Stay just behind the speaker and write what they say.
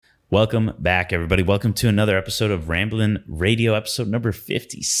Welcome back, everybody. Welcome to another episode of Ramblin' Radio, episode number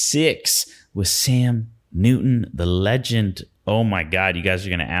 56 with Sam Newton, the legend. Oh my God, you guys are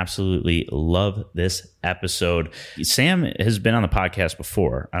going to absolutely love this episode. Sam has been on the podcast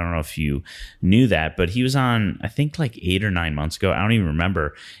before. I don't know if you knew that, but he was on, I think like 8 or 9 months ago. I don't even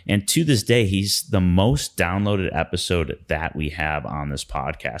remember. And to this day, he's the most downloaded episode that we have on this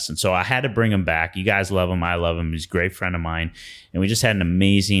podcast. And so I had to bring him back. You guys love him. I love him. He's a great friend of mine. And we just had an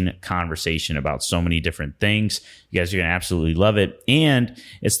amazing conversation about so many different things. You guys are going to absolutely love it. And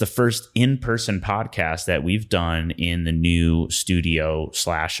it's the first in-person podcast that we've done in the new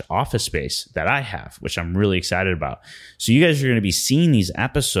studio/office space that I have, which I'm really excited about. So you guys are going to be seeing these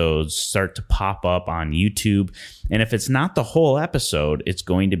episodes start to pop up on YouTube. And if it's not the whole episode, it's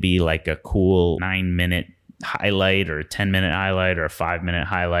going to be like a cool 9-minute highlight or a 10-minute highlight or a 5-minute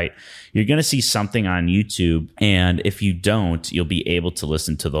highlight. You're going to see something on YouTube. And if you don't, you'll be able to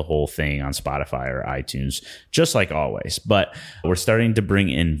listen to the whole thing on Spotify or iTunes, just like always. But we're starting to bring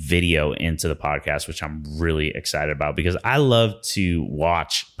in video into the podcast, which I'm really excited about because I love to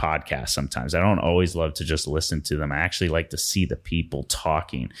watch podcasts sometimes. I don't always love to just listen to them. I actually like to see the people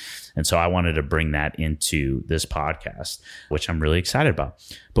talking. And so I wanted to bring that into this podcast, which I'm really excited about.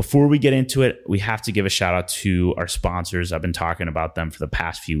 Before we get into it, we have to give a shout out to our sponsors. I've been talking about them for the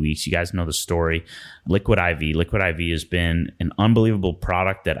past few weeks. You guys know the story. Liquid IV. Liquid IV has been an unbelievable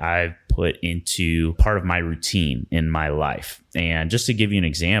product that I've put into part of my routine in my life. And just to give you an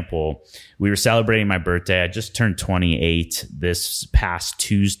example, we were celebrating my birthday. I just turned 28 this past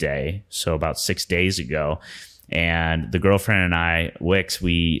Tuesday, so about 6 days ago. And the girlfriend and I, Wix,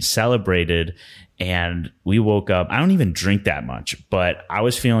 we celebrated and we woke up. I don't even drink that much, but I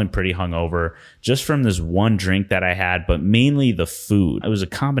was feeling pretty hungover just from this one drink that I had, but mainly the food. It was a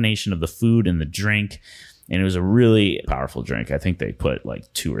combination of the food and the drink. And it was a really powerful drink. I think they put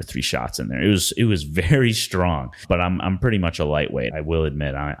like 2 or 3 shots in there. It was very strong, but I'm pretty much a lightweight. I will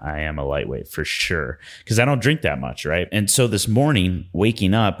admit I am a lightweight for sure because I don't drink that much, right? And so this morning,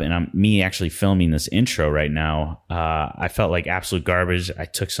 waking up, and I'm me actually filming this intro right now, I felt like absolute garbage. I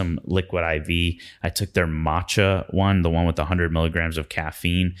took some Liquid IV. I took their matcha one, the one with 100 milligrams of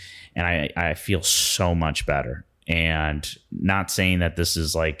caffeine, and I feel so much better. And not saying that this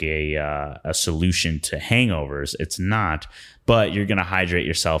is like a solution to hangovers. It's not, but you're going to hydrate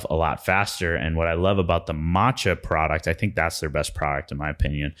yourself a lot faster. And what I love about the matcha product, I think that's their best product in my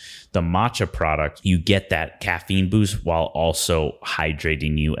opinion. The matcha product, you get that caffeine boost while also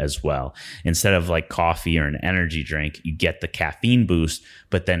hydrating you as well. Instead of like coffee or an energy drink, you get the caffeine boost,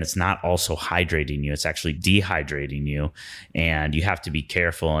 but then it's not also hydrating you. It's actually dehydrating you. And you have to be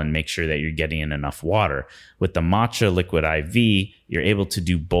careful and make sure that you're getting in enough water. With the matcha Liquid IV, you're able to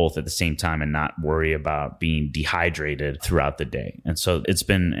do both at the same time and not worry about being dehydrated throughout the day. And so it's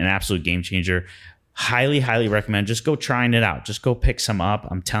been an absolute game changer. Highly, highly recommend. Just go trying it out. Just go pick some up.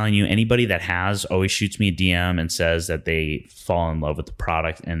 I'm telling you, anybody that has always shoots me a DM and says that they fall in love with the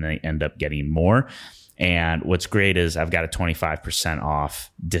product and they end up getting more. And what's great is I've got a 25% off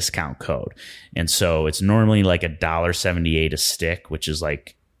discount code. And so it's normally like $1.78 a stick, which is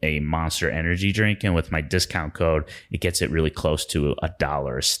like a Monster Energy drink, and with my discount code, it gets it really close to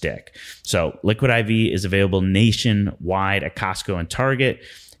 $1 a stick. So Liquid IV is available nationwide at Costco and Target,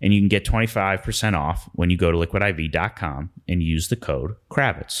 and you can get 25% off when you go to liquidiv.com and use the code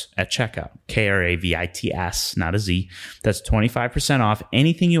Kravitz at checkout. Kravits, not a Z. That's 25% off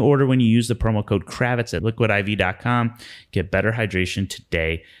anything you order when you use the promo code Kravitz at liquidiv.com. Get better hydration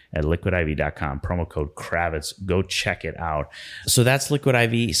today at liquidiv.com. Promo code Kravitz. Go check it out. So that's Liquid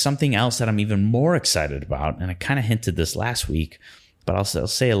IV. Something else that I'm even more excited about, and I kind of hinted this last week, but I'll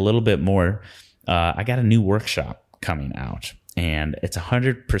say a little bit more. I got a new workshop coming out. And it's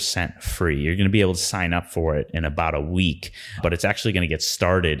 100% free. You're going to be able to sign up for it in about a week, but it's actually going to get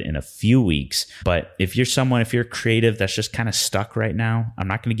started in a few weeks. But if you're creative that's just kind of stuck right now, I'm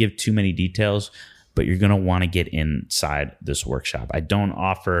not going to give too many details, but you're going to want to get inside this workshop. I don't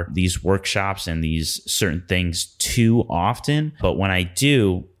offer these workshops and these certain things too often, but when I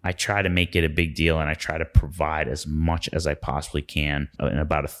do, I try to make it a big deal and I try to provide as much as I possibly can in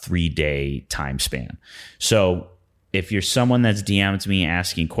about a 3-day time span. So if you're someone that's DM'd me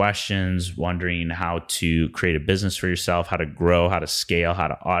asking questions, wondering how to create a business for yourself, how to grow, how to scale, how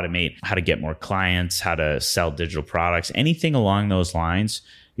to automate, how to get more clients, how to sell digital products, anything along those lines,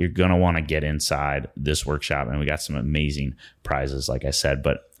 you're going to want to get inside this workshop. And we got some amazing prizes, like I said,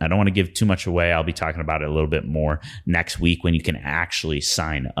 but I don't want to give too much away. I'll be talking about it a little bit more next week when you can actually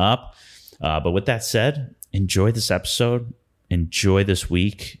sign up. But with that said, enjoy this episode, enjoy this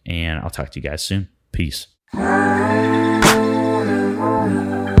week, and I'll talk to you guys soon. Peace.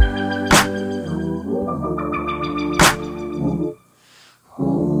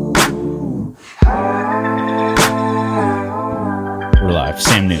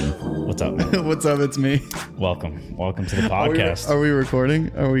 Sam Newton. What's up, man? What's up? It's me. Welcome to the podcast. Are we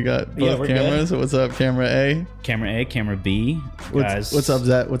recording? We got both cameras. Good. What's up, camera A? Camera A, camera B. Guys. What's up,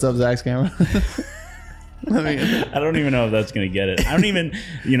 Zach? What's up, Zach's camera? I don't even know if that's going to get it. I don't even,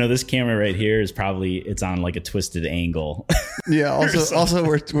 this camera right here is probably, it's on like a twisted angle. Yeah. Also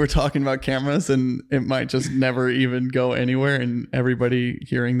we're talking about cameras and it might just never even go anywhere. And everybody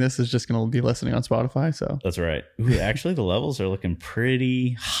hearing this is just going to be listening on Spotify. So that's right. Ooh, actually the levels are looking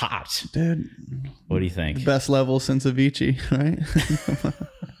pretty hot. Dude. What do you think? The best level since Avicii, right?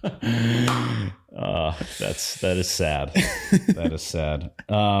 That is sad. That is sad.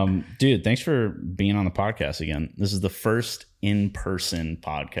 Dude, thanks for being on the podcast again. This is the first in-person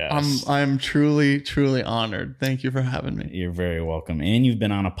podcast. I'm truly honored. Thank you for having me. You're very welcome. And you've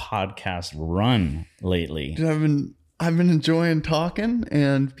been on a podcast run lately. Dude, I've been enjoying talking,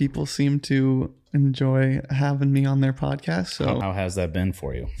 and people seem to enjoy having me on their podcast. So how has that been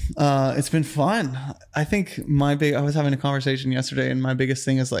for you? It's been fun. I think I was having a conversation yesterday, and my biggest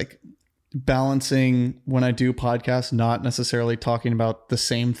thing is like balancing when I do podcasts, not necessarily talking about the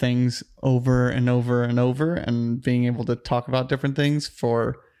same things over and over and over, and being able to talk about different things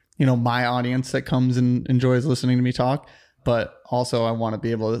for, my audience that comes and enjoys listening to me talk. But also I want to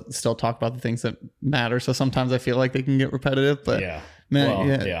be able to still talk about the things that matter. So sometimes I feel like they can get repetitive, but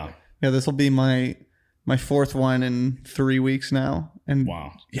this will be my fourth one in 3 weeks now. And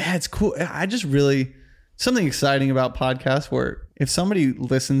wow. Yeah, it's cool. I just really, something exciting about podcasts where if somebody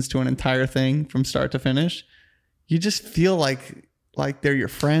listens to an entire thing from start to finish, you just feel like they're your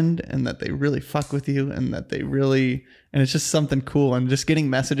friend and that they really fuck with you and and it's just something cool. And just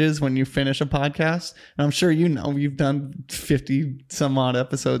getting messages when you finish a podcast. And I'm sure you've done 50 some odd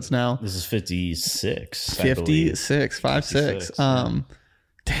episodes now. This is 56. 56, 56. Yeah.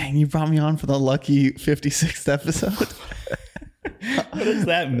 Dang, you brought me on for the lucky 56th episode. What does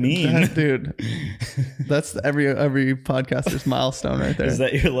that mean? Dude, that's every podcaster's milestone right there. Is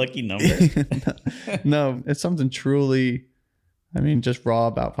that your lucky number? No, it's something truly, just raw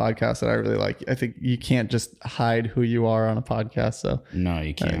about podcasts that I really like. I think you can't just hide who you are on a podcast. So no,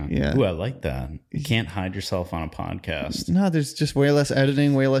 you can't. Yeah. Ooh, I like that. You can't hide yourself on a podcast. No, there's just way less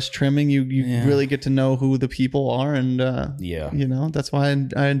editing, way less trimming. You really get to know who the people are. And, that's why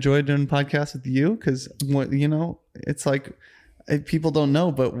I enjoy doing podcasts with you. Cause it's like, people don't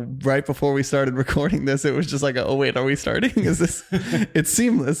know, but right before we started recording this, it was just like, oh wait, are we starting? Is this? It's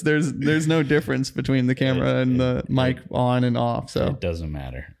seamless. There's no difference between the camera and the mic on and off. So it doesn't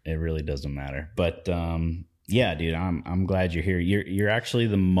matter. It really doesn't matter. But yeah, dude, I'm glad you're here. You're actually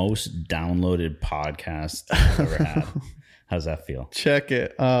the most downloaded podcast I've ever had. How's that feel? Check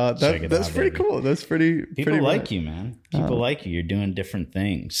it. That's pretty cool. That's pretty. People like you, man. People like you. You're doing different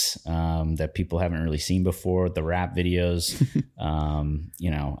things that people haven't really seen before. The rap videos.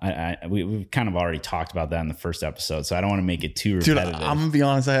 We've kind of already talked about that in the first episode, so I don't want to make it too repetitive. Dude, I'm gonna be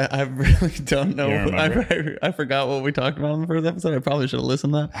honest. I really don't know. I forgot what we talked about in the first episode. I probably should have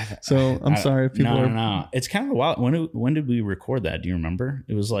listened to that. So I'm sorry if people No. It's kind of a while. When did we record that? Do you remember?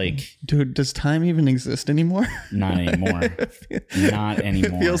 It was like, dude, does time even exist anymore? Not anymore. Not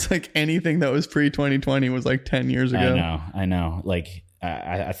anymore. It feels like anything that was pre-2020 was like 10 years ago. I know. Like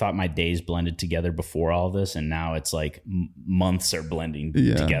I thought my days blended together before all this, and now it's like months are blending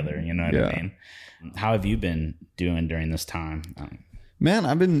together. You know what I mean? How have you been doing during this time? Man,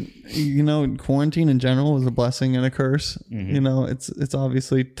 I've been, quarantine in general was a blessing and a curse. Mm-hmm. It's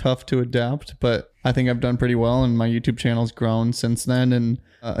obviously tough to adapt, but I think I've done pretty well, and my YouTube channel's grown since then. And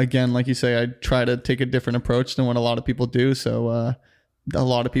again, like you say, I try to take a different approach than what a lot of people do. So a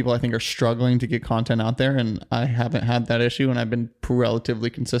lot of people I think are struggling to get content out there, and I haven't had that issue, and I've been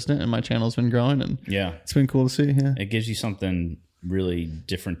relatively consistent, and my channel's been growing, and it's been cool to see. Yeah, it gives you something really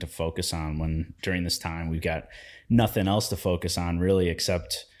different to focus on when during this time we've got nothing else to focus on really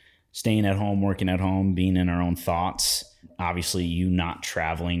except staying at home, working at home, being in our own thoughts. Obviously, you not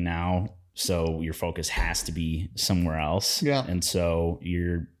traveling now, so your focus has to be somewhere else. Yeah. And so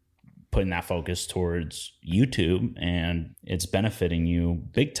you're putting that focus towards YouTube, and it's benefiting you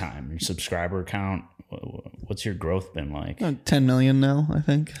big time. Your subscriber count, what's your growth been like? 10 million now, I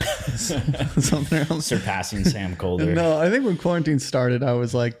think. Something else. Surpassing Sam Colder. No, I think when quarantine started, I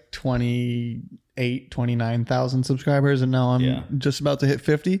was like 29,000 subscribers, and now I'm just about to hit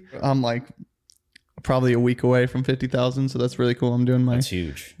 50. I'm like probably a week away from 50,000, so that's really cool. I'm doing that's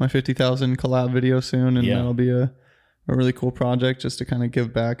huge. My 50,000 collab video soon, and that'll be a really cool project just to kind of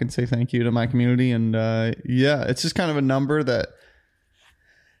give back and say thank you to my community. And it's just kind of a number that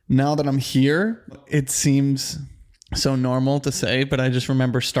now that I'm here, it seems so normal to say, but I just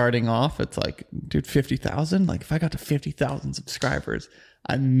remember starting off. It's like, dude, 50,000. Like if I got to 50,000 subscribers,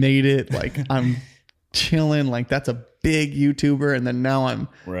 I made it. Like I'm chilling. Like that's a big YouTuber. And then now I'm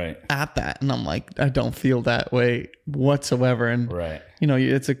at that, and I'm like, I don't feel that way whatsoever. And you know,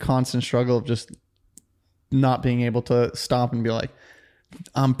 it's a constant struggle of just not being able to stop and be like,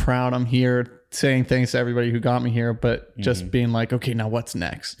 I'm proud, I'm here, saying thanks to everybody who got me here, but just being like, okay, now what's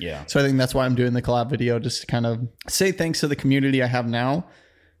next? Yeah. So I think that's why I'm doing the collab video, just to kind of say thanks to the community I have now,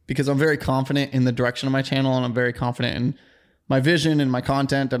 because I'm very confident in the direction of my channel, and I'm very confident in my vision and my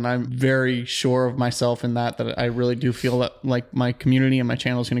content, and I'm very sure of myself in that I really do feel that like my community and my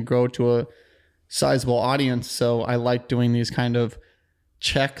channel is going to grow to a sizable audience. So I like doing these kind of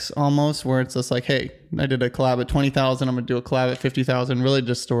checks almost, where it's just like, hey, I did a collab at 20,000, I'm gonna do a collab at 50,000, really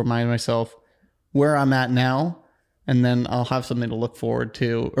just to remind myself where I'm at now, and then I'll have something to look forward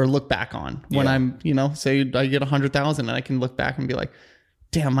to or look back on when I'm, you know, say I get 100,000, and I can look back and be like,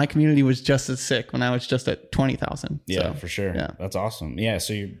 damn, my community was just as sick when I was just at 20,000. Yeah, for sure. Yeah, that's awesome. Yeah,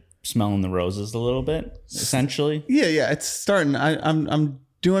 so you're smelling the roses a little bit, essentially. Yeah, it's starting. I'm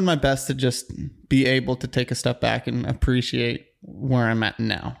doing my best to just be able to take a step back and appreciate where I'm at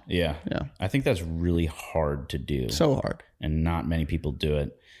now. Yeah. I think that's really hard to do. So hard. And not many people do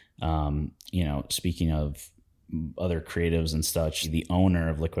it. You know, speaking of other creatives and such, the owner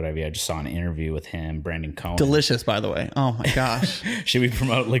of Liquid IV, I just saw an interview with him, Brandon Cohen. Delicious, by the way. Oh my gosh. Should we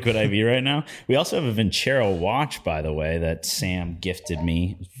promote Liquid IV right now? We also have a Vincero watch, by the way, that Sam gifted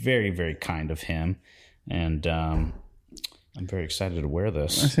me. Very, very kind of him. And I'm very excited to wear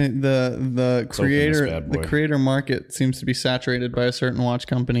this. I think the creator market seems to be saturated by a certain watch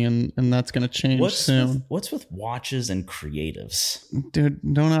company, and that's going to change soon. What's with watches and creatives? Dude,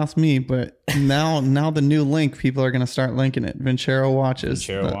 don't ask me, but now the new link, people are going to start linking it. Vincero watches.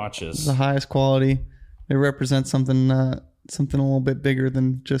 The highest quality. They represent something a little bit bigger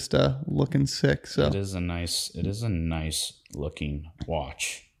than just looking sick. So it is a nice looking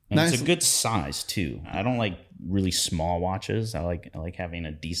watch. And it's a good size too. I don't like really small watches. I like having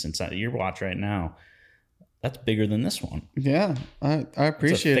a decent size. Your watch right now, that's bigger than this one. Yeah, I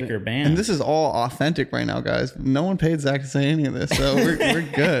appreciate it. Thicker band. And this is all authentic right now, guys. No one paid Zach to say any of this, so we're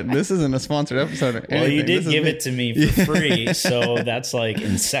good. This isn't a sponsored episode or anything. Well, you did give it to me for free, so that's like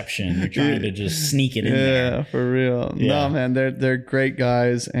Inception. You're trying to just sneak it in there. Yeah, for real. Yeah. No, man, they're great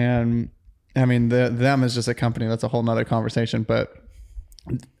guys, and I mean, them is just a company. That's a whole nother conversation, but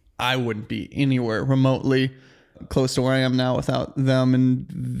I wouldn't be anywhere remotely close to where I am now without them and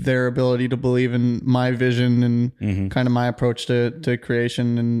their ability to believe in my vision and kind of my approach to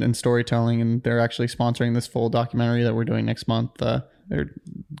creation and storytelling. And they're actually sponsoring this full documentary that we're doing next month. They're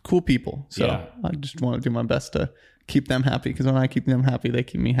cool people. So I just want to do my best to keep them happy, because when I keep them happy, they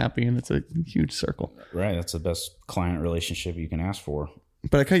keep me happy, and it's a huge circle. Right. That's the best client relationship you can ask for.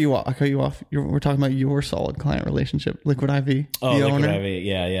 But I cut you off. We're talking about your solid client relationship, Liquid IV. Oh, Liquid IV.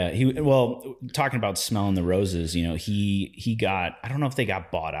 Yeah. Talking about smelling the roses, you know, he got, I don't know if they got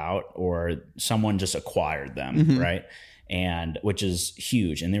bought out or someone just acquired them, right? And which is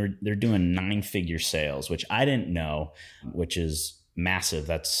huge. And they're doing 9-figure sales, which I didn't know, which is massive.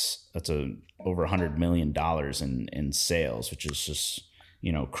 That's over $100 million in sales, which is just,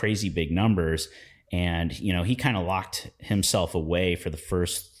 you know, crazy big numbers. And, you know, he kind of locked himself away for the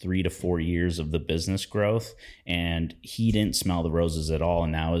first 3 to 4 years of the business growth. And he didn't smell the roses at all.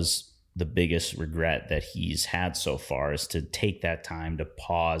 And that was the biggest regret that he's had so far, is to take that time to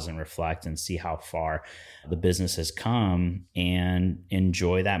pause and reflect and see how far the business has come and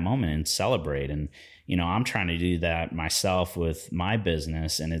enjoy that moment and celebrate. And, you know, I'm trying to do that myself with my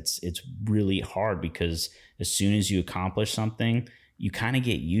business. And it's really hard, because as soon as you accomplish something, you kind of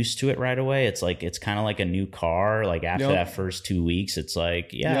get used to it right away. It's like, it's kind of like a new car. Like after that first 2 weeks, it's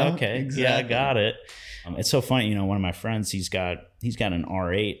like, okay, exactly. Yeah, I got it. It's so funny. You know, one of my friends, he's got an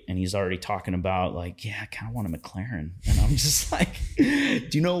R8, and he's already talking about like, I kind of want a McLaren. And I'm just like, do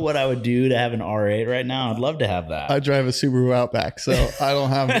you know what I would do to have an R8 right now? I'd love to have that. I drive a Subaru Outback, so I don't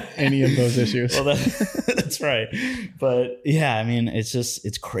have any of those issues. Well, that's right. But yeah, I mean,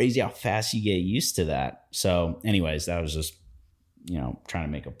 it's crazy how fast you get used to that. So anyways, that was just, you know, trying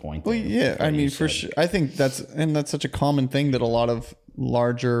to make a point. Well, yeah, I mean, for sure. I think that's such a common thing that a lot of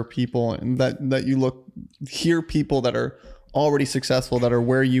larger people, and that you hear people that are already successful, that are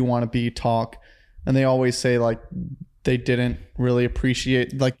where you want to be, talk, and they always say like they didn't really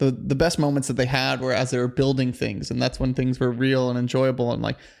appreciate like the best moments that they had were as they were building things, and that's when things were real and enjoyable, and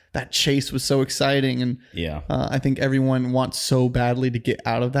like that chase was so exciting. And I think everyone wants so badly to get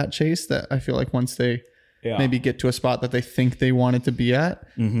out of that chase that I feel like once they maybe get to a spot that they think they wanted to be at,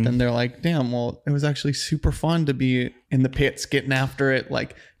 then they're like, damn, well, it was actually super fun to be in the pits, getting after it,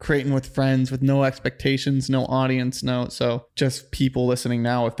 like creating with friends with no expectations, no audience, so just people listening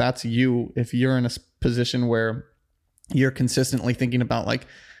now, if that's you, if you're in a position where you're consistently thinking about like,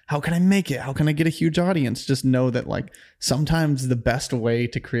 how can I make it? How can I get a huge audience? Just know that like sometimes the best way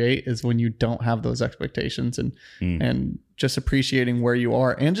to create is when you don't have those expectations, and just appreciating where you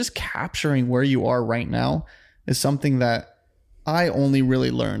are and just capturing where you are right now is something that I only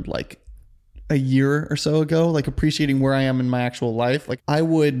really learned like a year or so ago, like appreciating where I am in my actual life. Like I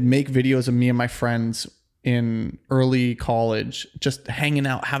would make videos of me and my friends in early college, just hanging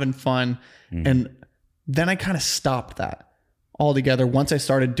out, having fun. And then I kind of stopped that altogether once I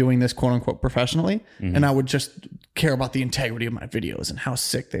started doing this quote unquote professionally, and I would just care about the integrity of my videos and how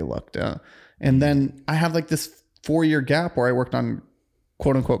sick they looked. And then I have like this 4-year gap where I worked on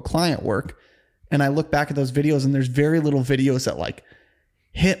quote unquote client work. And I look back at those videos and there's very little videos that like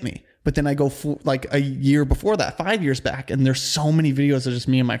hit me. But then I go like a year before that, 5 years back, and there's so many videos of just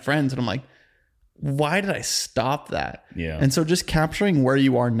me and my friends. And I'm like, why did I stop that? Yeah. And so just capturing where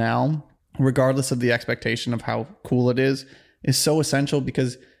you are now, regardless of the expectation of how cool it is so essential,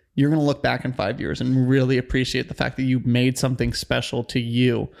 because you're going to look back in 5 years and really appreciate the fact that you made something special to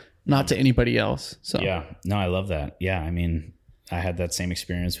you, not to anybody else. So yeah, no, I love that. Yeah. I mean, I had that same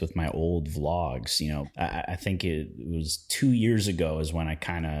experience with my old vlogs. You know, I think it was 2 years ago is when I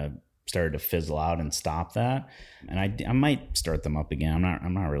kind of started to fizzle out and stop that. And I might start them up again.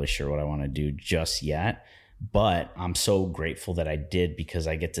 I'm not really sure what I want to do just yet. But I'm so grateful that I did, because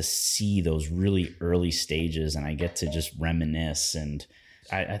I get to see those really early stages and I get to just reminisce. And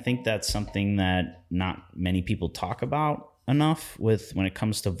I think that's something that not many people talk about enough when it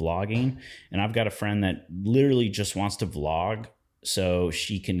comes to vlogging. And I've got a friend that literally just wants to vlog so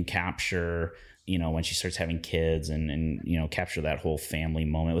she can capture, you know, when she starts having kids and you know, capture that whole family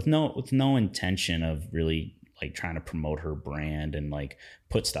moment with no intention of really like trying to promote her brand and like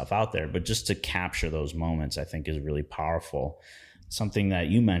put stuff out there, but just to capture those moments, I think is really powerful. Something that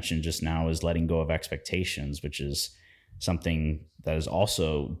you mentioned just now is letting go of expectations, which is something that is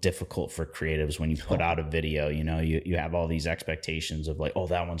also difficult for creatives when you put out a video. You know, you have all these expectations of like, oh,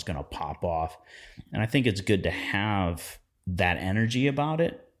 that one's going to pop off. And I think it's good to have that energy about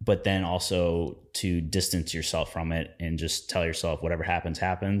it, but then also to distance yourself from it and just tell yourself whatever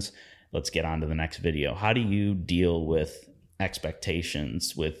happens. Let's get on to the next video. How do you deal with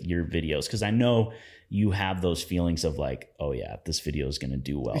expectations with your videos? Because I know you have those feelings of like, oh yeah, this video is going to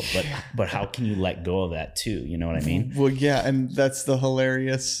do well, but how can you let go of that too? You know what I mean? Well, yeah. And that's the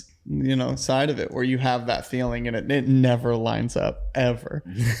hilarious, you know, side of it, where you have that feeling and it never lines up ever.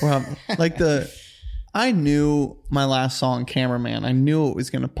 I knew my last song, Cameraman, I knew it was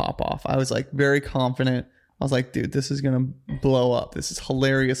going to pop off. I was like very confident. I was like, dude, this is going to blow up. This is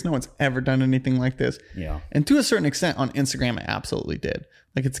hilarious. No one's ever done anything like this. Yeah. And to a certain extent on Instagram, it absolutely did.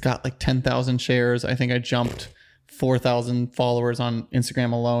 Like it's got like 10,000 shares. I think I jumped 4,000 followers on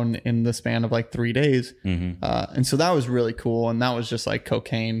Instagram alone in the span of like 3 days. And so that was really cool. And that was just like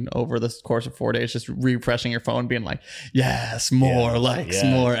cocaine over the course of 4 days, just refreshing your phone, being like, yes, more likes,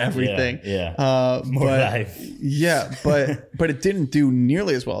 more everything. More life. Yeah. But it didn't do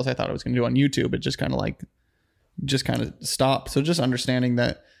nearly as well as I thought it was going to do on YouTube. It just kind of stopped. So just understanding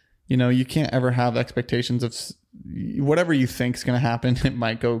that, you know, you can't ever have expectations of whatever you think is going to happen. It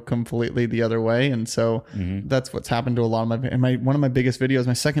might go completely the other way. And so that's what's happened to a lot of one of my biggest videos,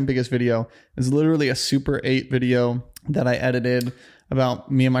 my second biggest video, is literally a Super 8 video that I edited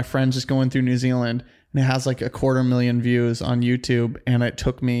about me and my friends just going through New Zealand. And it has like 250,000 views on YouTube. And it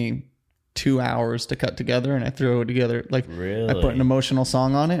took me 2 hours to cut together, and I threw it together. Like really? I put an emotional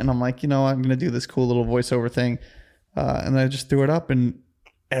song on it, and I'm like, you know, I'm going to do this cool little voiceover thing. And I just threw it up and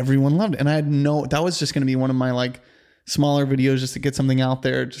everyone loved it. And that was just going to be one of my like smaller videos just to get something out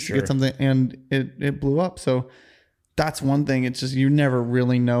there, just to get something, and it blew up. So that's one thing. It's just, you never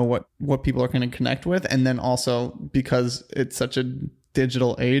really know what people are going to connect with. And then also because it's such a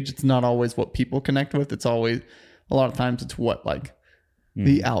digital age, it's not always what people connect with. It's always, a lot of times it's what like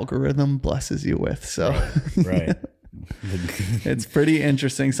the algorithm blesses you with. So right. It's pretty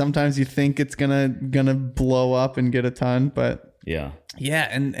interesting. Sometimes you think it's gonna blow up and get a ton, but yeah,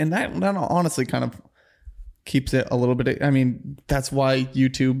 and that honestly kind of keeps it a little bit. I mean, that's why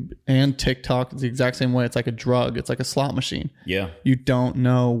YouTube and TikTok is the exact same way. It's like a drug. It's like a slot machine. Yeah, you don't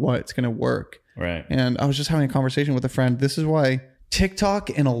know what's gonna work. Right. And I was just having a conversation with a friend. This is why TikTok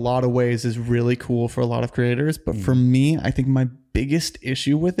in a lot of ways is really cool for a lot of creators, but for me, I think my biggest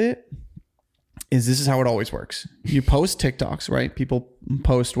issue with it is this is how it always works. You post TikToks, right? People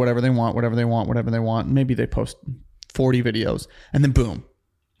post whatever they want. Maybe they post 40 videos and then boom,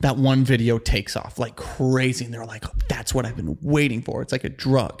 that one video takes off like crazy. And they're like, oh, that's what I've been waiting for. It's like a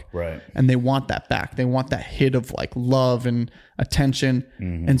drug. Right. And they want that back. They want that hit of like love and attention.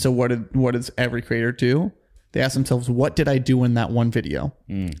 And so what does every creator do? They ask themselves, what did I do in that one video?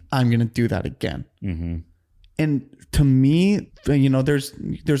 I'm going to do that again. And to me, you know, there's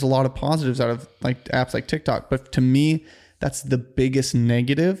a lot of positives out of like apps like TikTok, but to me, that's the biggest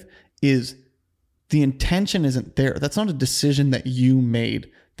negative is the intention isn't there. That's not a decision that you made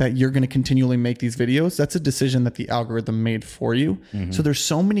that you're going to continually make these videos. That's a decision that the algorithm made for you. So there's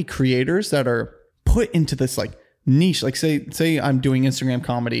so many creators that are put into this like niche, like say I'm doing Instagram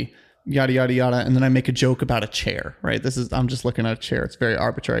comedy, yada, yada, yada. And then I make a joke about a chair, right? I'm just looking at a chair. It's very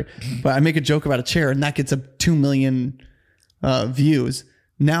arbitrary, but I make a joke about a chair and that gets up 2 million views.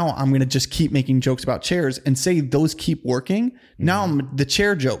 Now I'm going to just keep making jokes about chairs and say those keep working. Now I'm the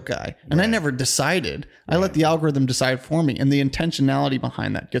chair joke guy. And I never decided. I let the algorithm decide for me. And the intentionality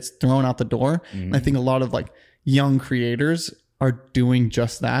behind that gets thrown out the door. And I think a lot of like young creators are doing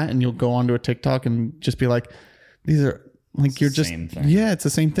just that. And you'll go onto a TikTok and just be like, these are like, you're just, yeah, it's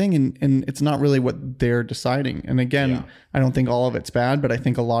the same thing. And it's not really what they're deciding. And again, I don't think all of it's bad, but I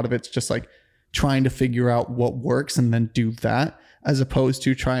think a lot of it's just like trying to figure out what works and then do that, as opposed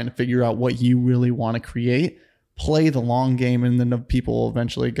to trying to figure out what you really want to create, play the long game, and then the people will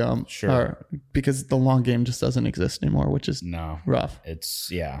eventually come. Sure. Because the long game just doesn't exist anymore, which is rough.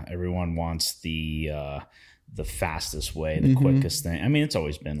 It's everyone wants the fastest way, the quickest thing. I mean, it's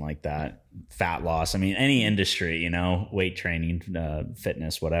always been like that. Fat loss. I mean, any industry, you know, weight training,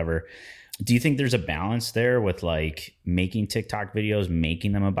 fitness, whatever. Do you think there's a balance there with like making TikTok videos,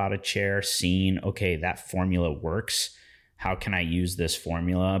 making them about a chair, seeing, okay, that formula works. How can I use this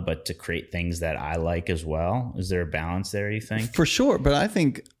formula, but to create things that I like as well? Is there a balance there, you think? For sure. But I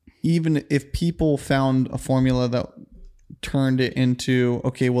think even if people found a formula that turned it into,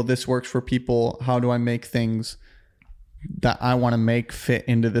 okay, well, this works for people. How do I make things that I want to make fit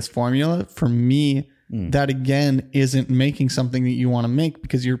into this formula? For me, that again isn't making something that you want to make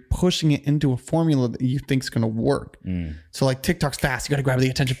because you're pushing it into a formula that you think is going to work. So like TikTok's fast, you got to grab the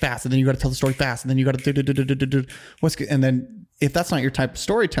attention fast, and then you got to tell the story fast, and then you got to what's good. And then if that's not your type of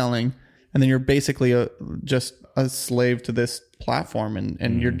storytelling, and then you're basically just a slave to this platform,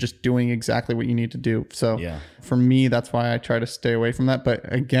 and you're just doing exactly what you need to do. So for me, that's why I try to stay away from that.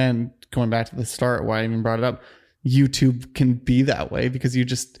 But again, going back to the start, why I even brought it up, YouTube can be that way because you're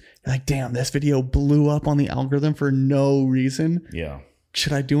like, damn, this video blew up on the algorithm for no reason. Yeah.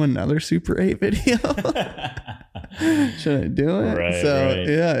 Should I do another Super 8 video? Should I do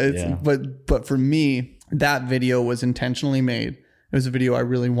it? Right. But for me, that video was intentionally made. It was a video I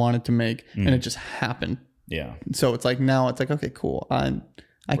really wanted to make, and it just happened. Yeah. So it's like, now it's like, okay, cool.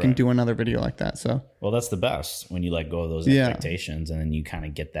 I can do another video like that. So, well, that's the best when you let go of those expectations and then you kind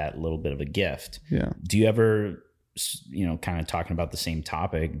of get that little bit of a gift. Yeah. Do you ever, you know, kind of talking about the same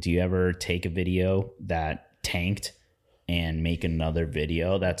topic, do you ever take a video that tanked and make another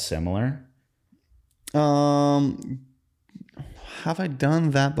video that's similar? Have I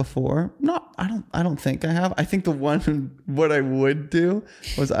done that before? No, I don't think I have. I think what I would do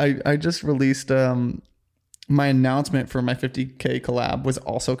was I just released, my announcement for my 50K collab was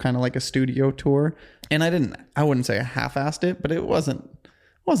also kind of like a studio tour. And I wouldn't say I half-assed it, but it wasn't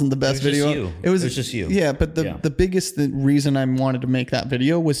the best video. It was just you. Yeah. But the biggest reason I wanted to make that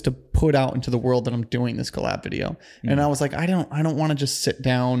video was to put out into the world that I'm doing this collab video. And I was like, I don't want to just sit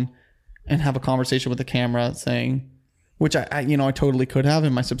down and have a conversation with the camera saying, which I totally could have,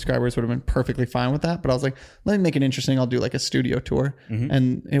 and my subscribers would have been perfectly fine with that. But I was like, let me make it interesting. I'll do like a studio tour,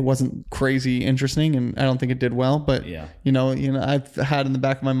 and it wasn't crazy interesting, and I don't think it did well. But you know, I've had in the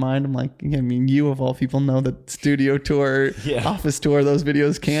back of my mind, I'm like, I mean, you of all people know that studio tour, office tour, those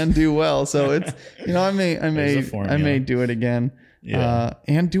videos can do well. So it's, you know, I may do it again,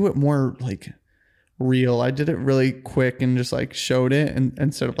 and do it more like real. I did it really quick and just like showed it, and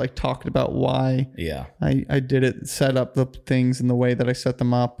instead of like talking about why I did it, set up the things in the way that I set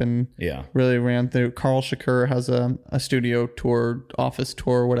them up, and really ran through. Carl Shakur has a studio tour, office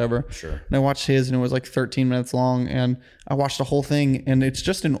tour, whatever. Sure. And I watched his, and it was like 13 minutes long, and I watched the whole thing, and it's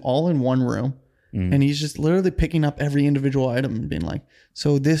just all in one room. And he's just literally picking up every individual item and being like,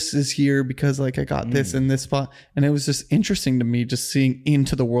 so this is here because like I got this in this spot. And it was just interesting to me just seeing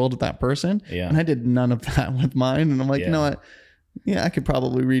into the world of that person. Yeah. And I did none of that with mine. And I'm like, you know what? Yeah, I could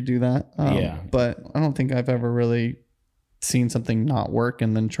probably redo that. But I don't think I've ever really seen something not work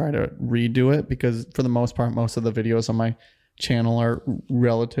and then try to redo it, because for the most part, most of the videos on my channel are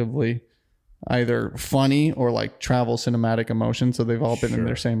relatively either funny or like travel cinematic emotion. So they've all been in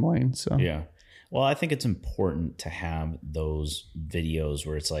their same lane. So yeah. Well, I think it's important to have those videos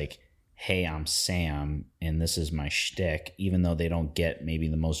where it's like, hey, I'm Sam and this is my shtick, even though they don't get maybe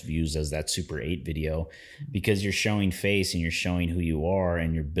the most views as that Super 8 video, because you're showing face and you're showing who you are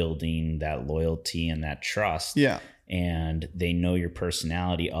and you're building that loyalty and that trust. Yeah. And they know your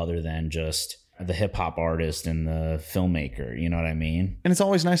personality other than just the hip hop artist and the filmmaker. You know what I mean? And it's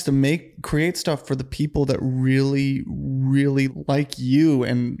always nice to create stuff for the people that really, really like you.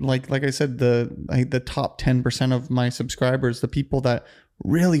 And like I said, the top 10% of my subscribers, the people that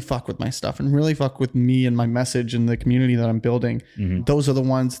really fuck with my stuff and really fuck with me and my message and the community that I'm building. Those are the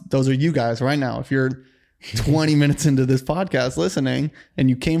ones, those are you guys right now. If you're 20 minutes into this podcast listening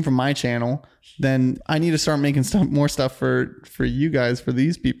and you came from my channel, then I need to start making more stuff for you guys, for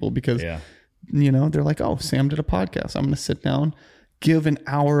these people, because you know, they're like, oh, Sam did a podcast. I'm going to sit down, give an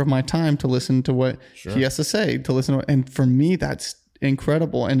hour of my time to listen to what he has to say, to listen to, and for me, that's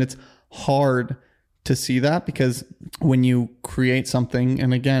incredible. And it's hard to see that, because when you create something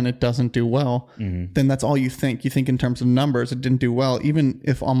and again it doesn't do well, then that's all you think in terms of numbers. It didn't do well. Even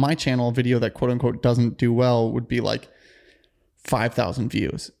if on my channel a video that quote unquote doesn't do well would be like 5,000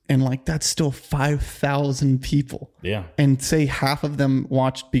 views, and like that's still 5,000 people, and say half of them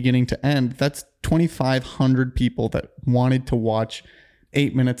watched beginning to end, that's 2,500 people that wanted to watch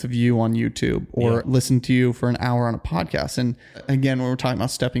 8 minutes of you on YouTube or listen to you for an hour on a podcast. And again, when we're talking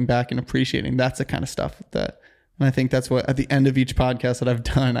about stepping back and appreciating, that's the kind of stuff and I think that's what at the end of each podcast that I've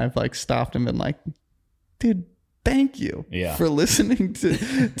done, I've like stopped and been like, dude, thank you for listening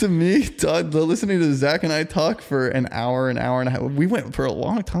to me, listening to Zach and I talk for an hour and a half. We went for a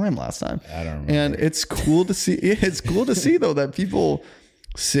long time last time. I don't remember. And it's cool to see. It's cool to see though that people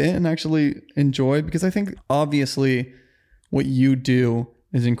sit and actually enjoy, because I think obviously what you do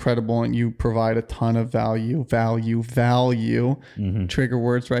is incredible and you provide a ton of value, trigger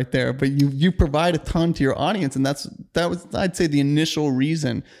words right there, but you provide a ton to your audience. And that was, I'd say, the initial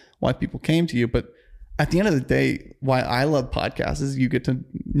reason why people came to you. But at the end of the day, why I love podcasts is you get to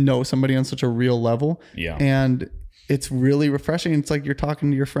know somebody on such a real level. Yeah. And it's really refreshing. It's like you're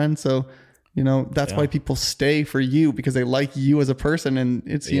talking to your friend. So, you know, that's why people stay for you, because they like you as a person, and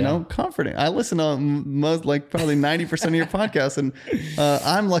it's, you know, comforting. I listen to most, like probably 90% of your podcasts, and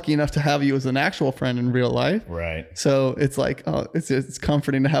I'm lucky enough to have you as an actual friend in real life. Right. So it's like, oh, it's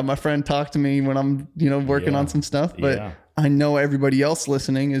comforting to have my friend talk to me when I'm, you know, working on some stuff. But I know everybody else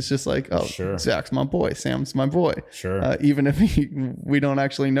listening is just like, oh, Zach's my boy, Sam's my boy. Even if we don't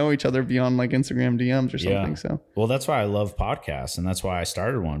actually know each other beyond like Instagram DMs or something. So, well, that's why I love podcasts, and that's why I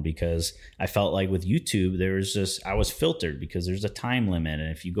started one, because I felt like with YouTube, I was filtered because there's a time limit,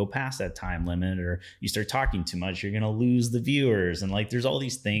 and if you go past that time limit or you start talking too much, you're gonna lose the viewers, and like there's all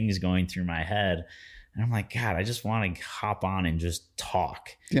these things going through my head. And I'm like, God, I just want to hop on and just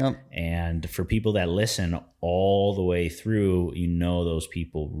talk. Yeah. And for people that listen all the way through, you know, those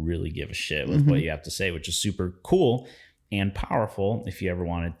people really give a shit with what you have to say, which is super cool and powerful if you ever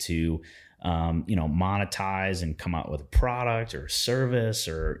wanted to, you know, monetize and come out with a product or a service,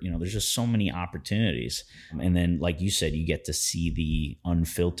 or, you know, there's just so many opportunities. And then, like you said, you get to see the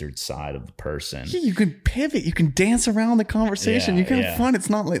unfiltered side of the person. Yeah, you can pivot. You can dance around the conversation. You can have fun. It's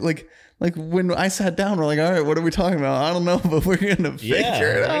not like when I sat down, we're like, all right, what are we talking about? I don't know, but we're going to figure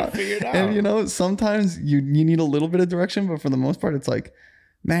it out. And, you know, sometimes you need a little bit of direction, but for the most part, it's like,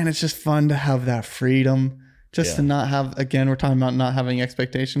 man, it's just fun to have that freedom. Just to not have, again, we're talking about not having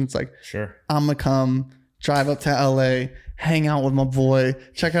expectations. It's like, I'm going to come, drive up to LA, hang out with my boy,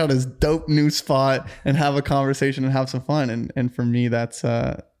 check out his dope new spot, and have a conversation and have some fun. And for me, that's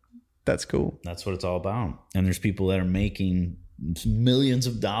cool. That's what it's all about. And there's people that are making millions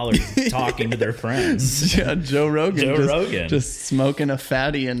of dollars talking to their friends. Yeah, Joe Rogan just smoking a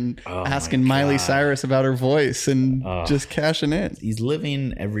fatty and asking Miley Cyrus about her voice and just cashing in. He's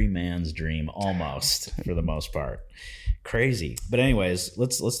living every man's dream almost, for the most part. Crazy. But anyways,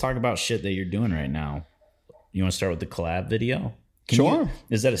 let's talk about shit that you're doing right now. You want to start with the collab video?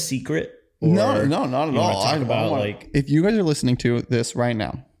 Is that a secret? No, not at all. Talk about like, if you guys are listening to this right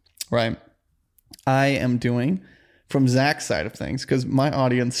now, right? I am doing, from Zach's side of things, because my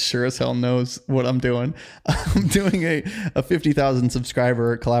audience sure as hell knows what I'm doing. I'm doing a 50,000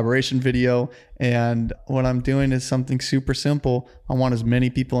 subscriber collaboration video. And what I'm doing is something super simple. I want as many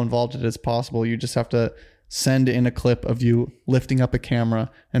people involved in it as possible. You just have to send in a clip of you lifting up a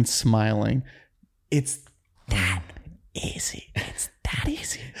camera and smiling. It's that easy. It's that that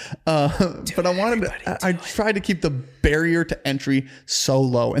easy. But I tried to keep the barrier to entry so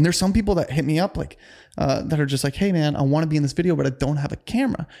low. And there's some people that hit me up like, that are just like, hey man, I want to be in this video, but I don't have a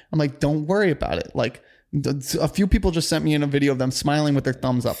camera. I'm like, don't worry about it. Like, a few people just sent me in a video of them smiling with their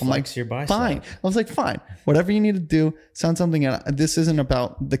thumbs up. I'm like, fine. I was like, fine, whatever you need to do, send something in. This isn't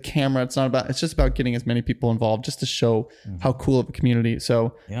about the camera. It's just about getting as many people involved just to show how cool of a community.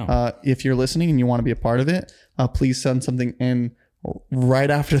 So if you're listening and you want to be a part of it, please send something in right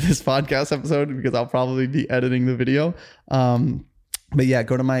after this podcast episode, because I'll probably be editing the video. But yeah,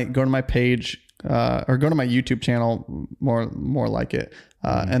 go to my page, or go to my YouTube channel, more like it.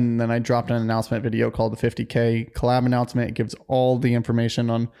 And then I dropped an announcement video called the 50K collab announcement. It gives all the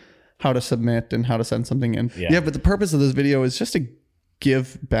information on how to submit and how to send something in. Yeah, but the purpose of this video is just to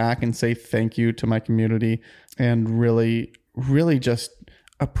give back and say thank you to my community, and really, really just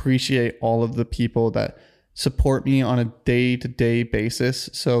appreciate all of the people that support me on a day-to-day basis,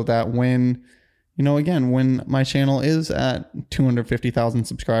 so that when my channel is at 250,000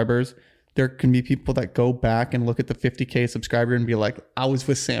 subscribers, there can be people that go back and look at the 50K subscriber and be like, I was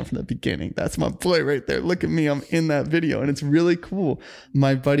with Sam from the beginning. That's my boy right there. Look at me. I'm in that video. And it's really cool.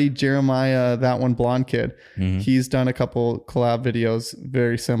 My buddy Jeremiah, that one blonde kid, he's done a couple collab videos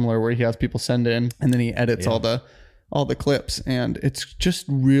very similar where he has people send in and then he edits all the clips. And it's just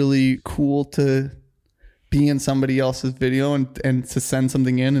really cool to be in somebody else's video and to send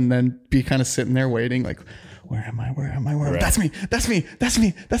something in and then be kind of sitting there waiting like, where am I? Right. That's me. I've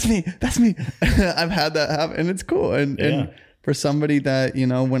had that happen, and it's cool. And for somebody that,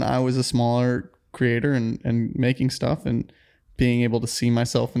 when I was a smaller creator and making stuff and being able to see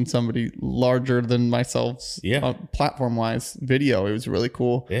myself in somebody larger than myself's platform wise video, it was really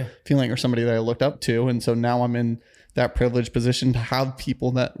cool feeling, or somebody that I looked up to. And so now I'm in that privileged position to have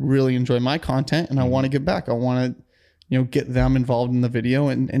people that really enjoy my content, and I want to give back. I want to, get them involved in the video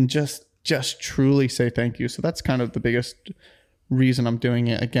and just truly say thank you. So that's kind of the biggest reason I'm doing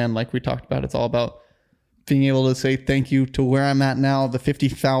it. Again, like we talked about, it's all about being able to say thank you to where I'm at now, the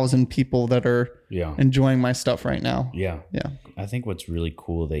 50,000 people that are enjoying my stuff right now. Yeah. I think what's really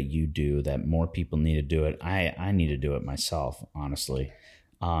cool that you do, that more people need to do it, I need to do it myself, honestly,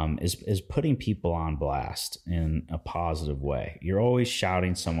 is putting people on blast in a positive way. You're always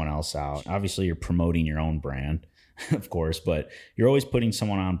shouting someone else out. Obviously, you're promoting your own brand, of course, but you're always putting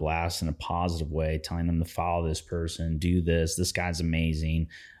someone on blast in a positive way, telling them to follow this person, do this guy's amazing,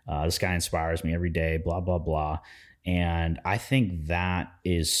 this guy inspires me every day, blah, blah, blah. And I think that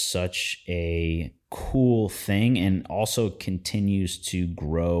is such a cool thing, and also continues to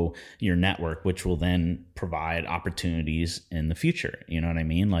grow your network, which will then provide opportunities in the future. You know what I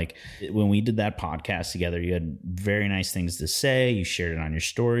mean? Like when we did that podcast together, you had very nice things to say. You shared it on your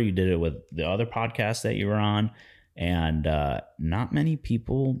story. You did it with the other podcast that you were on. And not many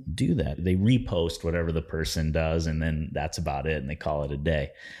people do that. They repost whatever the person does, and then that's about it, and they call it a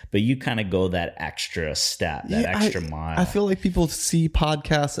day. But you kind of go that extra step, that extra mile. I feel like people see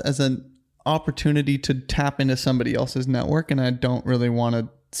podcasts as an opportunity to tap into somebody else's network, and I don't really want to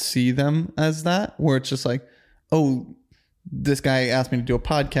see them as that, where it's just like, oh, this guy asked me to do a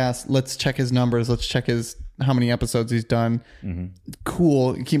podcast. Let's check his numbers. Let's check how many episodes he's done.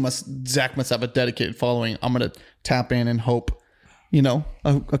 Cool. Zach must have a dedicated following. I'm going to tap in and hope,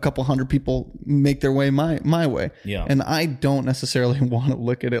 a couple hundred people make their way my way. Yeah. And I don't necessarily want to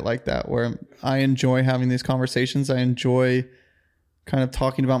look at it like that, where I enjoy having these conversations. I enjoy kind of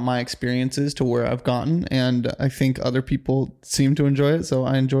talking about my experiences to where I've gotten. And I think other people seem to enjoy it. So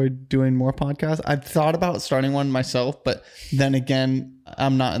I enjoy doing more podcasts. I've thought about starting one myself, but then again,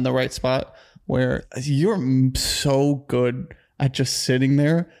 I'm not in the right spot, where you're so good at just sitting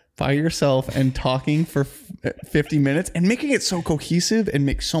there by yourself and talking for 50 minutes and making it so cohesive and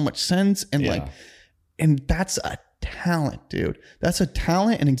make so much sense. And and that's a talent, dude. That's a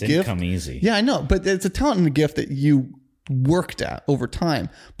talent and a gift. Didn't come easy. Yeah, I know. But it's a talent and a gift that you worked at over time,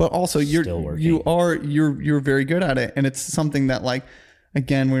 but also you're very good at it. And it's something that, like,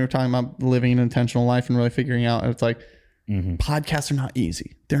 again, we were talking about living an intentional life and really figuring out, it's like, podcasts are not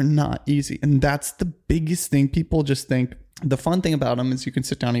easy. They're not easy. And that's the biggest thing. People just think the fun thing about them is you can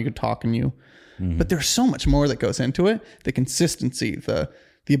sit down and you can talk but there's so much more that goes into it. The consistency, the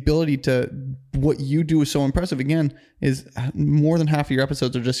ability to, what you do is so impressive. Again, is more than half of your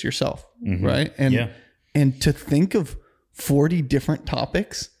episodes are just yourself. Right. And to think of 40 different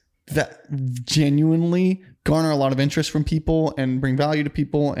topics that genuinely garner a lot of interest from people and bring value to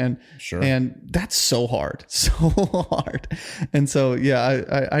people. And and that's so hard. And so,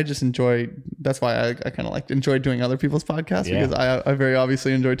 I just enjoy that's why I kind of like enjoy doing other people's podcasts Yeah. because I very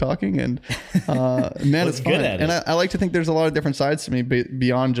obviously enjoy talking, and man, it's fun. good at And it. I like to think there's a lot of different sides to me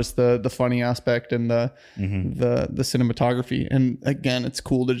beyond just the funny aspect and the cinematography. And again, it's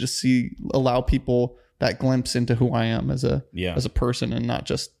cool to just allow people that glimpse into who I am as a person, and not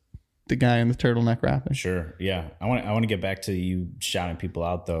just the guy in the turtleneck rapping. Sure. Yeah. I want to get back to you shouting people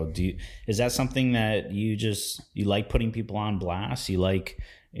out though. Is that something that you like putting people on blast? You like,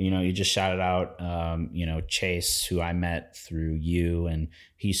 you just shouted out, Chase, who I met through you, and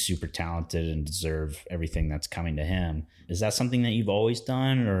he's super talented and deserve everything that's coming to him. Is that something that you've always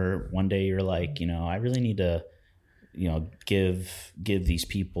done, or one day you're like, I really need to, give these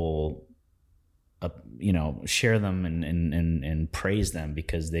people share them and praise them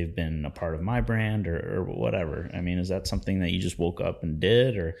because they've been a part of my brand or whatever. I mean, is that something that you just woke up and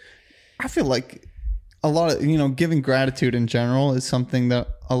did? Or I feel like a lot of, giving gratitude in general is something that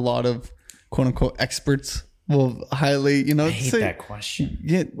a lot of quote unquote experts will highly, I hate that question.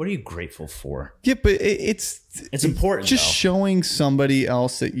 Yeah. What are you grateful for? Yeah, but it's important just though. Showing somebody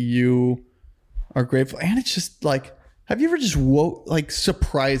else that you are grateful. And it's just like, have you ever just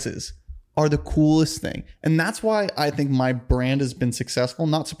surprises are the coolest thing. And that's why I think my brand has been successful,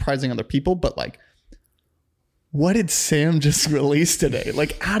 not surprising other people, but like, what did Sam just release today?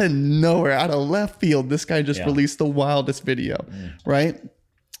 Like out of nowhere, out of left field, this guy just released the wildest video, right?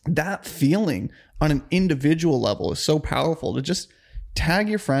 That feeling on an individual level is so powerful to just tag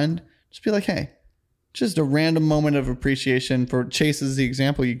your friend, just be like, hey, just a random moment of appreciation. For Chase, is the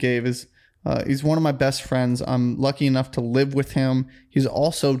example you gave, is he's one of my best friends. I'm lucky enough to live with him. He's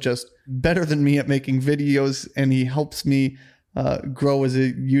also just better than me at making videos, and he helps me grow as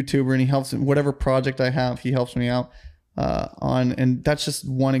a YouTuber, and he helps in whatever project I have, he helps me out on. And that's just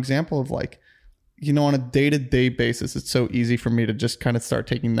one example of like, on a day-to-day basis, it's so easy for me to just kind of start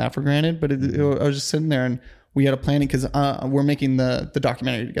taking that for granted. But I was just sitting there, and we had a planning because we're making the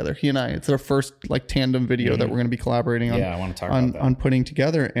documentary together. He and I, it's our first like tandem video that we're going to be collaborating on. Yeah, I want to talk about that. On putting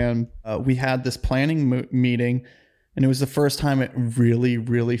together. And we had this planning meeting, and it was the first time it really,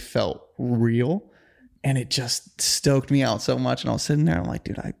 really felt real. And it just stoked me out so much. And I was sitting there, I'm like,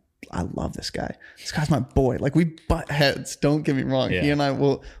 dude, I love this guy. This guy's my boy. Like, we butt heads, don't get me wrong. Yeah. He and I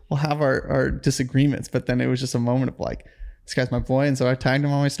will have our disagreements, but then it was just a moment of like, this guy's my boy. And so I tagged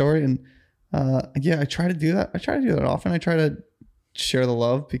him on my story, and I try to do that. I try to do that often. I try to share the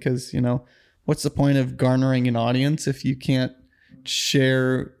love because, what's the point of garnering an audience if you can't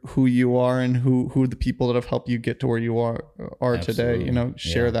share who you are and who the people that have helped you get to where you are today,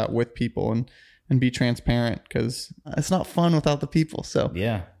 share that with people and be transparent, because it's not fun without the people. So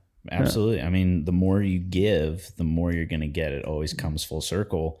yeah, absolutely. Yeah. I mean, the more you give, the more you're going to get. It always comes full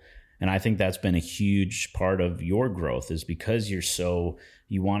circle. And I think that's been a huge part of your growth, is because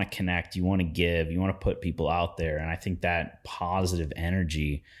you want to connect, you want to give, you want to put people out there. And I think that positive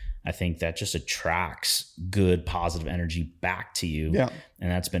energy, I think that just attracts good, positive energy back to you. Yeah. And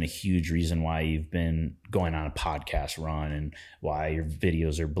that's been a huge reason why you've been going on a podcast run, and why your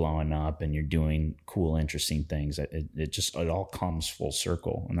videos are blowing up and you're doing cool, interesting things. It all comes full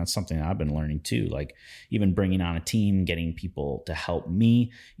circle. And that's something that I've been learning too. Like, even bringing on a team, getting people to help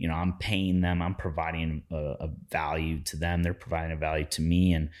me, I'm paying them, I'm providing a value to them. They're providing a value to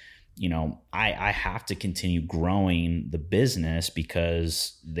me. And I have to continue growing the business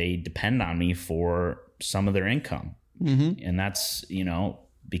because they depend on me for some of their income. Mm-hmm. And that's,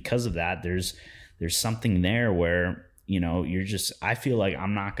 because of that, there's something there where, I feel like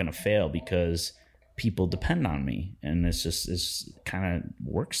I'm not going to fail because people depend on me. And it's kind of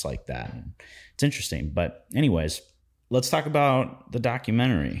works like that. It's interesting. But anyways, let's talk about the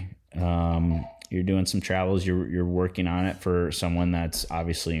documentary. You're doing some travels. You're working on it for someone that's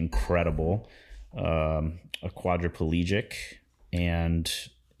obviously incredible, a quadriplegic, and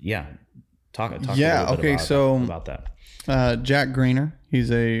talk a little bit about that. Jack Greener,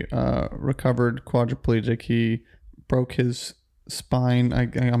 he's a recovered quadriplegic. He broke his spine. I'm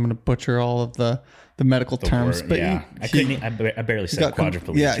going to butcher all of the medical terms, but I barely said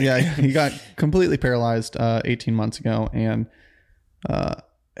quadriplegic. He got completely paralyzed 18 months ago, and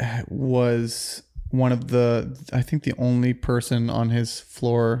was one of I think the only person on his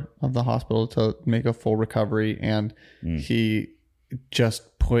floor of the hospital to make a full recovery. And he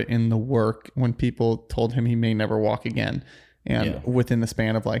just put in the work when people told him he may never walk again. And within the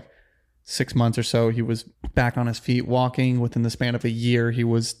span of like 6 months or so, he was back on his feet walking. Within the span of a year, he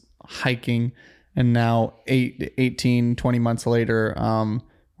was hiking. And now 18, 20 months later,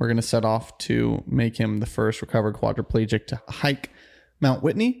 we're going to set off to make him the first recovered quadriplegic to hike Mount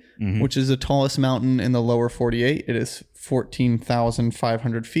Whitney, which is the tallest mountain in the lower 48. It is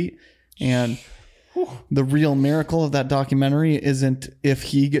 14,500 feet. And the real miracle of that documentary isn't if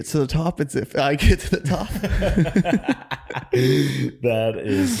he gets to the top, it's if I get to the top. That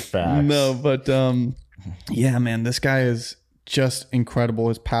is facts. No, but yeah, man, this guy is just incredible.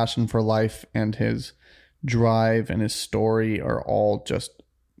 His passion for life and his drive and his story are all just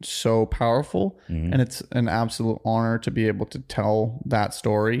so powerful. And it's an absolute honor to be able to tell that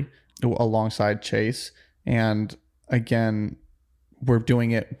story alongside Chase. And again, we're doing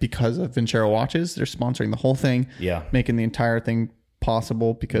it because of Vincero Watches. They're sponsoring the whole thing, making the entire thing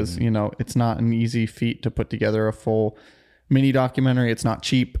possible because, you know, it's not an easy feat to put together a full mini documentary. It's not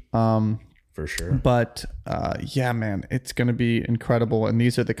cheap. For sure. But yeah, man, it's going to be incredible. And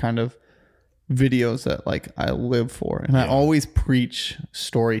these are the kind of videos that like I live for. And I always preach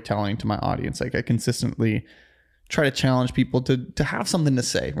storytelling to my audience. Like I consistently try to challenge people to have something to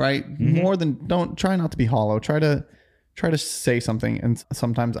say, right? More than don't try not to be hollow. Try to say something. And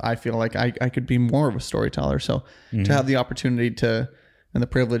sometimes I feel like I could be more of a storyteller. So to have the opportunity and the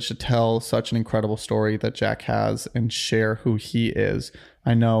privilege to tell such an incredible story that Jack has and share who he is,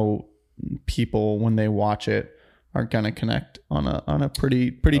 I know people when they watch it are going to connect on a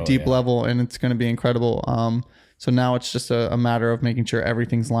pretty deep level, and it's going to be incredible. So now it's just a matter of making sure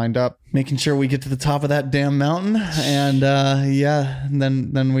everything's lined up, making sure we get to the top of that damn mountain, and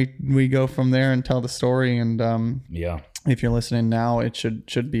then we go from there and tell the story. And if you're listening now, it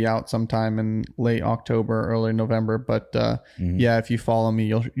should be out sometime in late October, early November. But if you follow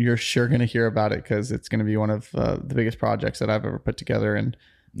me, you're sure going to hear about it because it's going to be one of the biggest projects that I've ever put together. And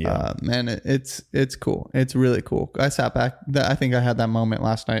man, it's cool. It's really cool. I sat back. I think I had that moment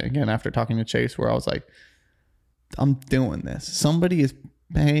last night again after talking to Chase where I was like, I'm doing this. Somebody is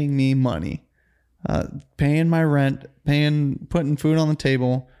paying me money, paying my rent, putting food on the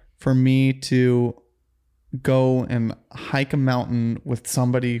table for me to go and hike a mountain with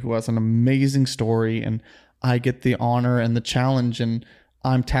somebody who has an amazing story, and I get the honor and the challenge, and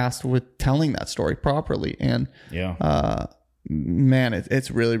I'm tasked with telling that story properly. And man,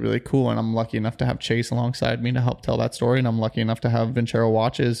 it's really, really cool. And I'm lucky enough to have Chase alongside me to help tell that story. And I'm lucky enough to have Vincero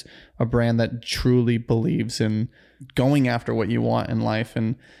Watches, a brand that truly believes in going after what you want in life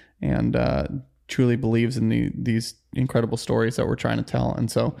and truly believes in these incredible stories that we're trying to tell. And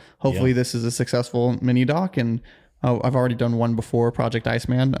so hopefully this is a successful mini doc. And I've already done one before, Project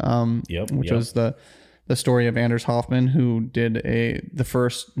Iceman, which was the story of Anders Hoffman, who did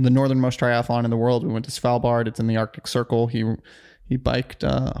the northernmost triathlon in the world. We went to Svalbard. It's in the Arctic Circle. He biked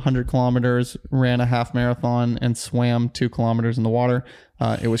 100 kilometers, ran a half marathon, and swam 2 kilometers in the water.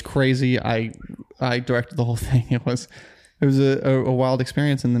 It was crazy. I directed the whole thing. It was a wild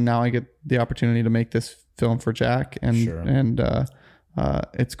experience. And then now I get the opportunity to make this film for Jack. And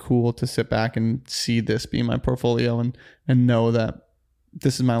it's cool to sit back and see this be my portfolio and know that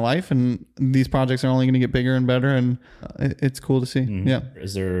this is my life, and these projects are only going to get bigger and better, and it's cool to see.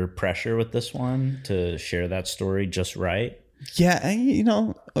 Is there pressure with this one to share that story just right?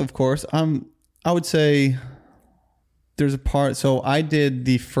 Of course. I would say there's a part. So I did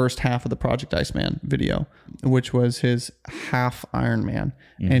the first half of the Project Iceman video, which was his half Ironman,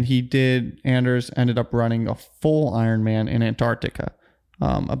 and Anders ended up running a full Ironman in Antarctica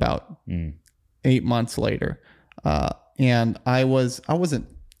about 8 months later. And I wasn't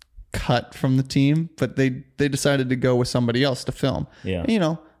cut from the team, but they decided to go with somebody else to film.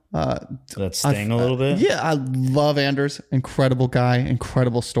 That sting a little bit. I love Anders. Incredible guy,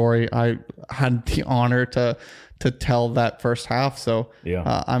 incredible story. I had the honor to tell that first half. So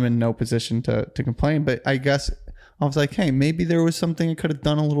I'm in no position to complain, but I guess I was like, hey, maybe there was something I could have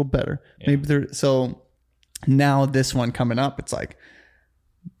done a little better. So now this one coming up, it's like,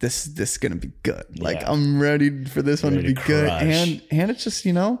 this is gonna be good. Like I'm ready for this one to be good. And it's just,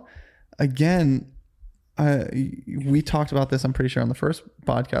 again, we talked about this, I'm pretty sure, on the first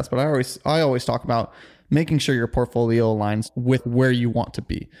podcast, but I always talk about making sure your portfolio aligns with where you want to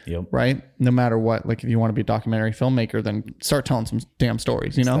be. Right? No matter what. Like if you want to be a documentary filmmaker, then start telling some damn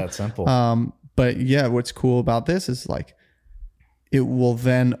stories, It's that simple. But what's cool about this is like it will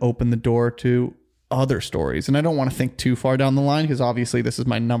then open the door to other stories. And I don't want to think too far down the line because obviously this is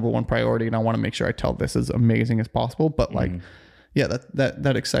my number one priority and I want to make sure I tell this as amazing as possible. But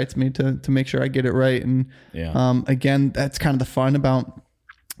that excites me to make sure I get it right. And again, that's kind of the fun about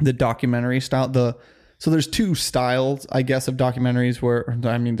the documentary style. So there's 2 styles, I guess, of documentaries where,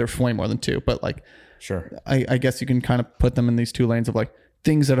 I mean, there's way more than 2, but like, sure. I guess you can kind of put them in these 2 lanes of like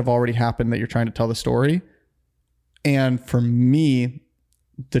things that have already happened that you're trying to tell the story. And for me,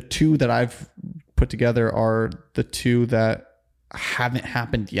 the 2 that I've put together are the 2 that haven't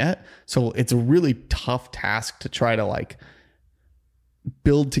happened yet. So it's a really tough task to try to like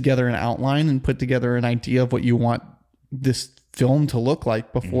build together an outline and put together an idea of what you want this film to look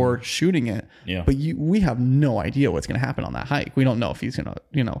like before shooting it. Yeah. But we have no idea what's going to happen on that hike. We don't know if he's going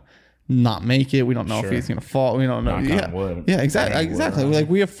to, not make it. We don't know if he's going to fall. We don't know. Yeah, exactly. Like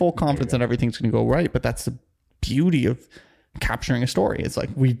we have full confidence that everything's going to go right, but that's the beauty of capturing a story. It's like,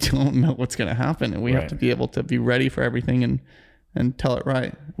 we don't know what's going to happen, and we have to be able to be ready for everything and tell it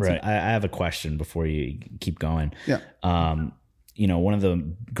right. Right. I have a question before you keep going. Yeah. One of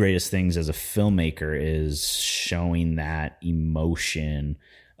the greatest things as a filmmaker is showing that emotion,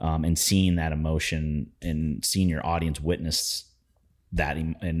 and seeing that emotion and seeing your audience witness that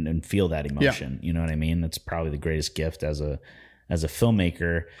and feel that emotion. You know what I mean? That's probably the greatest gift as a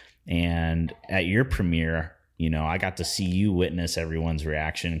filmmaker. And at your premiere, I got to see you witness everyone's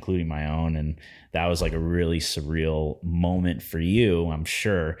reaction, including my own. And that was like a really surreal moment for you, I'm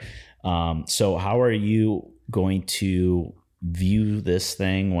sure. So how are you going to view this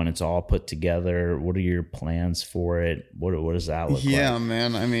thing when it's all put together? What are your plans for it? What does that look like? Yeah,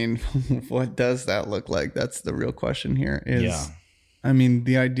 man. I mean, what does that look like? That's the real question here. I mean,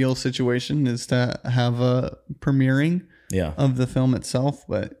 the ideal situation is to have a premiering of the film itself,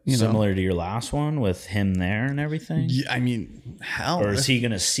 but similar to your last one with him there and everything. Yeah, I mean, how? Or is he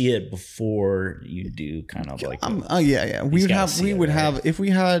going to see it before you do? Kind of like, we would have if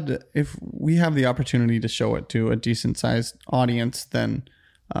we have the opportunity to show it to a decent sized audience, then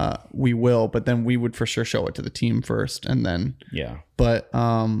we will. But then we would for sure show it to the team first, and then But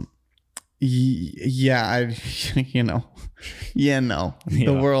the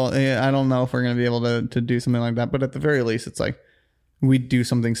world, I don't know if we're going to be able to do something like that, but at the very least, it's like we do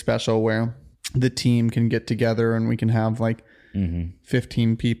something special where the team can get together and we can have like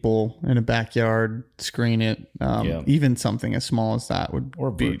 15 people in a backyard, screen it. Even something as small as that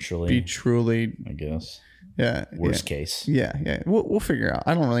would be truly, I guess. Yeah. Worst case. Yeah. We'll figure out.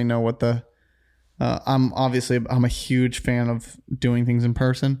 I don't really know what I'm a huge fan of doing things in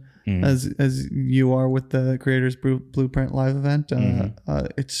person. As you are with the Creators Blueprint live event.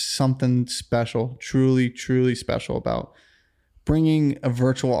 It's something special, truly special about bringing a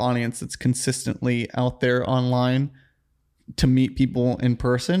virtual audience that's consistently out there online to meet people in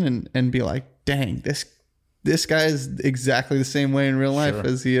person and be like, dang, this guy is exactly the same way in real life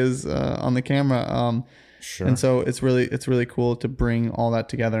as he is on the camera. And so it's really cool to bring all that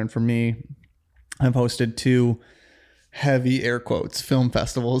together. And for me, I've hosted 2 heavy air quotes film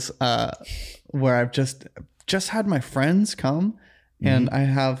festivals where I've just had my friends come, and I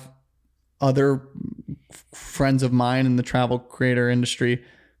have other friends of mine in the travel creator industry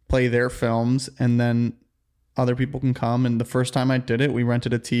play their films, and then other people can come. And the first time I did it, we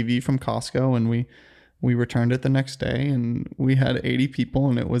rented a TV from Costco, and we returned it the next day, and we had 80 people,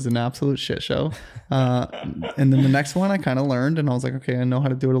 and it was an absolute shit show. And then the next one I kind of learned, and I was like, okay, I know how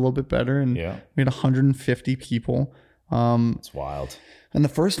to do it a little bit better. And we had 150 people. It's wild. And the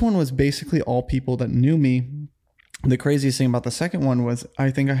first one was basically all people that knew me. The craziest thing about the second one was I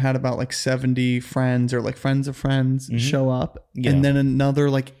think I had about like 70 friends or like friends of friends show up. And then another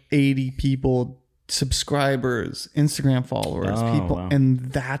like 80 people, subscribers, Instagram followers, people. Wow.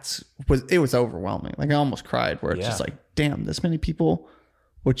 And it was overwhelming. Like I almost cried, where it's just like, damn, this many people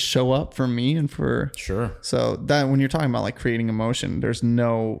would show up for me and for... Sure. So that when you're talking about like creating emotion, there's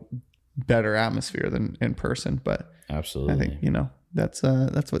no better atmosphere than in person. But absolutely, I think that's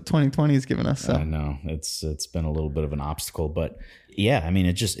what 2020 has given us. So. I know it's been a little bit of an obstacle, but yeah, I mean,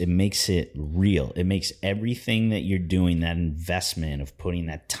 it makes it real. It makes everything that you're doing, that investment of putting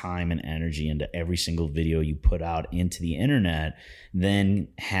that time and energy into every single video you put out into the internet, then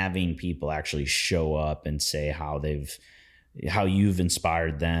having people actually show up and say how you've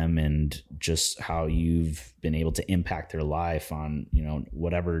inspired them and just how you've been able to impact their life on,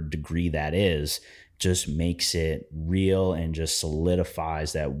 whatever degree that is, just makes it real and just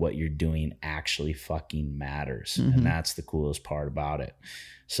solidifies that what you're doing actually fucking matters. And that's the coolest part about it.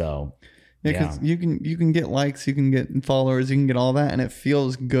 So because you can get likes, you can get followers, you can get all that, and it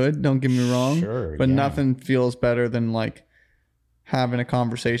feels good. Don't get me wrong. Sure, but nothing feels better than like having a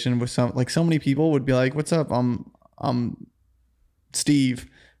conversation with so many people would be like, "What's up? I'm Steve,"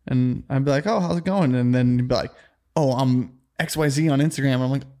 and I'd be like, "Oh, how's it going?" And then you'd be like, "Oh, I'm XYZ on Instagram." And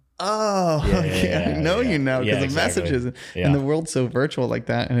I'm like, "Oh, I know you know," because the messages and the world's so virtual like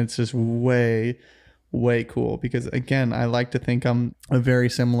that, and it's just way cool. Because again, I like to think I'm a very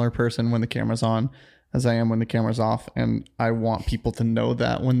similar person when the camera's on as I am when the camera's off, and I want people to know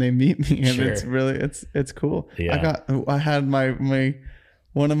that when they meet me, and it's really it's cool. I had my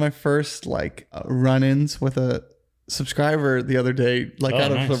one of my first like run-ins with a subscriber the other day, like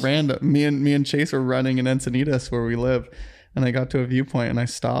out of the random. Me and Chase were running in Encinitas where we live, and I got to a viewpoint and I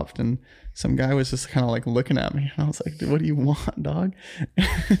stopped and some guy was just kind of like looking at me. And I was like, dude, what do you want, dog?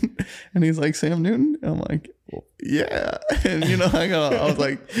 And he's like, Sam Newton? And I'm like, well, yeah. And I was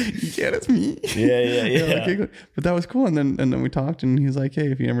like, yeah, that's me. Yeah. Like, but that was cool. And then we talked and he's like,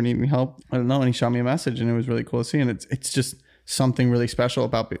 hey, if you ever need any help, I don't know. And he shot me a message and it was really cool to see. And it's just something really special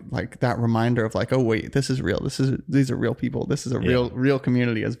about like that reminder of like, oh wait, this is real. These are real people. This is a real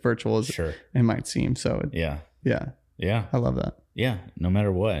community, as virtual as it might seem. So yeah, I love that. Yeah, no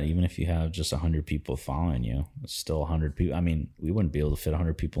matter what, even if you have just 100 people following you, it's still 100 people. I mean, we wouldn't be able to fit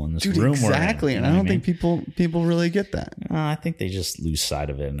 100 people in this room. Exactly, and I don't think people really get that. I think they just lose sight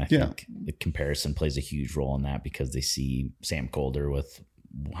of it, and I think the comparison plays a huge role in that because they see Sam Kolder with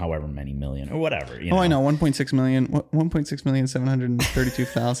however many million or whatever. I know 1.6 million,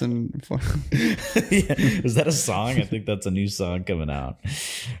 1.6,732,000. Yeah, is that a song? I think that's a new song coming out.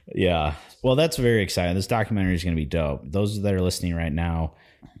 Yeah, well, that's very exciting. This documentary is going to be dope. Those that are listening right now,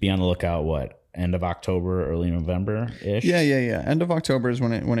 be on the lookout. End of October, early November ish? Yeah. End of October is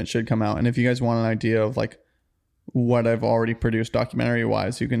when it should come out. And if you guys want an idea of like what I've already produced documentary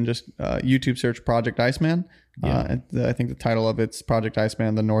wise, you can just YouTube search Project Iceman. I think the title of it's Project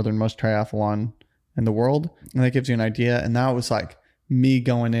Iceman, the northernmost triathlon in the world. And that gives you an idea. And that was like me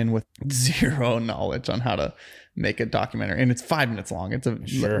going in with zero knowledge on how to make a documentary. And it's 5 minutes long. It's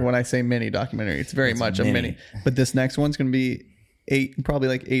when I say mini documentary, it's very much a mini. But this next one's going to be probably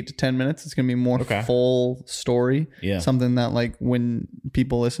like 8 to 10 minutes. It's going to be more full story. Yeah. Something that like when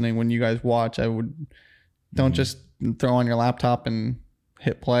people listening, when you guys watch, don't just throw on your laptop and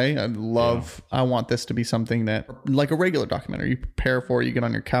hit play. I want this to be something that like a regular documentary. You prepare for it, you get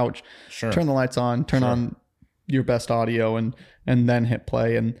on your couch, turn the lights on, turn on your best audio and then hit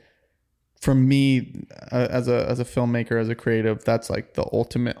play. And for me, as a filmmaker, as a creative, that's like the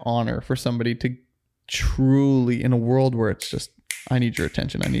ultimate honor for somebody to truly, in a world where it's just, I need your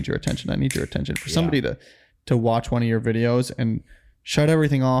attention. For somebody to watch one of your videos and shut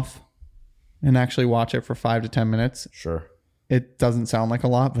everything off and actually watch it for 5 to 10 minutes. Sure. It doesn't sound like a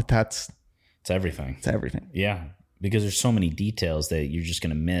lot, but it's everything. It's everything. Yeah. Because there's so many details that you're just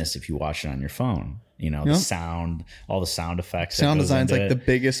going to miss if you watch it on your phone. The sound, all the sound effects. Sound design's like the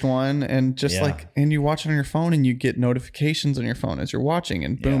biggest one. And just and you watch it on your phone and you get notifications on your phone as you're watching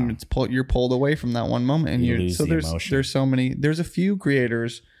and boom, you're pulled away from that one moment. And there's so many, there's a few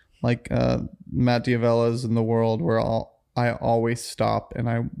creators like Matt Diavella's in the world where I always stop and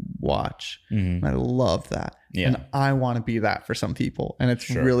I watch. And I love that. Yeah. And I want to be that for some people. And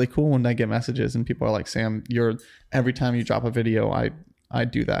it's really cool when I get messages and people are like, Sam, every time you drop a video, I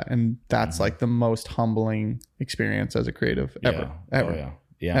do that. And that's like the most humbling experience as a creative ever. Oh,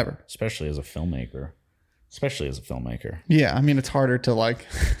 yeah. Ever. Especially as a filmmaker. Yeah. I mean, it's harder to like,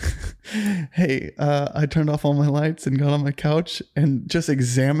 hey, I turned off all my lights and got on my couch and just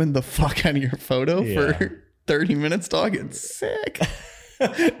examined the fuck out of your photo for 30 minutes, dog. It's sick.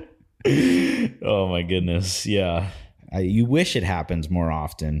 Oh my goodness. Yeah. You wish it happens more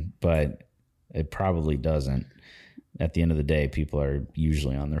often, but it probably doesn't. At the end of the day, people are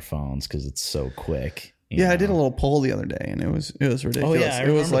usually on their phones because it's so quick. I did a little poll the other day and it was ridiculous. Oh yeah,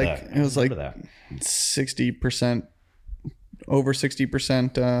 it was like 60%, over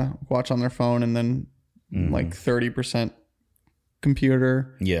 60% watch on their phone, and then like 30%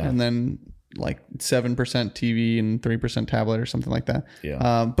 computer. Yeah. And then like 7% TV and 3% tablet or something like that.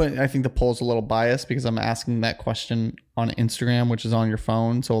 Yeah. But I think the poll's a little biased because I'm asking that question on Instagram, which is on your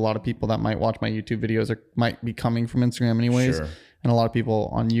phone. So a lot of people that might watch my YouTube videos might be coming from Instagram anyways. Sure. And a lot of people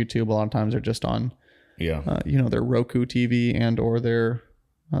on YouTube a lot of times are just on, their Roku TV and or their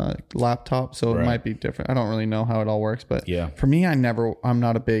laptop. So it might be different. I don't really know how it all works, but for me, I'm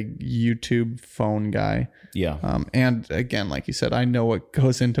not a big YouTube phone guy. Yeah. And again, like you said, I know what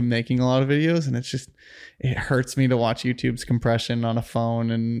goes into making a lot of videos, and it hurts me to watch YouTube's compression on a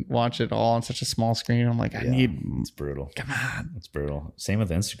phone and watch it all on such a small screen. I'm like, it's brutal. Come on. It's brutal. Same with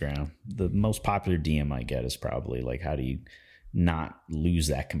Instagram. The most popular DM I get is probably like, how do you not lose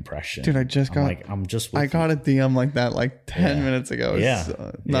that compression? Dude, I got a DM like that like 10 minutes ago.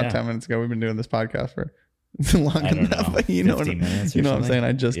 Not 10 minutes ago. We've been doing this podcast for long enough. But you know what I'm saying?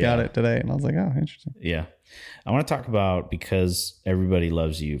 I just got it today and I was like, oh, interesting. Yeah. I want to talk about, because everybody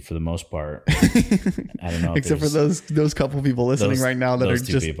loves you for the most part. I don't know. Except for those couple people listening right now that are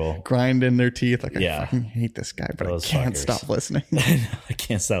just grinding their teeth. Like, I fucking hate this guy, but I can't stop listening. I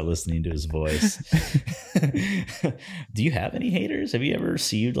can't stop listening to his voice. Do you have any haters? Have you ever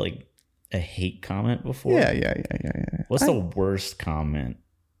received like a hate comment before? Yeah. What's the worst comment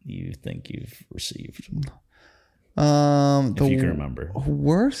you think you've received? If you can remember.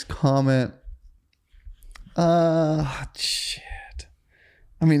 Worst comment. Shit.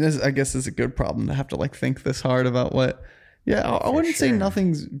 I mean, I guess is a good problem to have to like think this hard about what. Yeah, I wouldn't say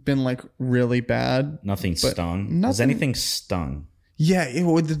nothing's been like really bad. Nothing stung. Has anything stung? Yeah,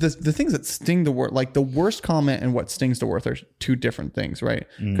 the things that sting the worst, like the worst comment and what stings the worst are two different things, right?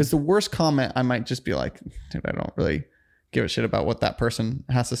 Because the worst comment, I might just be like, dude, I don't really give a shit about what that person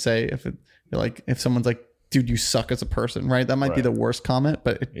has to say. If someone's like, dude, you suck as a person, right? That might be the worst comment,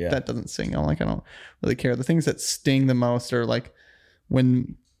 but that doesn't sting. I don't really care. The things that sting the most are like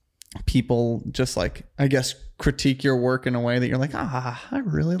when people just like, I guess, critique your work in a way that you're like, I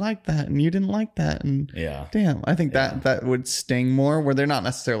really like that, and you didn't like that, and damn, I think that would sting more, where they're not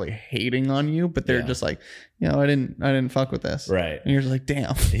necessarily hating on you, but they're just like, I didn't fuck with this, right? And you're just like,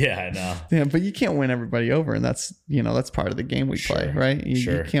 damn, I know, damn. But you can't win everybody over, and that's that's part of the game we play, right?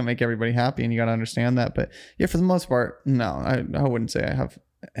 You can't make everybody happy, and you got to understand that. But yeah, for the most part, no, I wouldn't say I have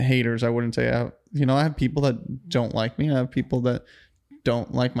haters. I wouldn't say I have, I have people that don't like me. I have people that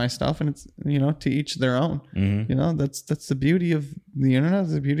don't like my stuff, and it's to each their own. That's the beauty of the internet.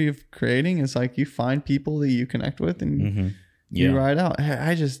 The beauty of creating is like you find people that you connect with, and you ride out.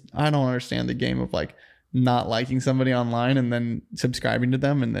 I don't understand the game of like not liking somebody online and then subscribing to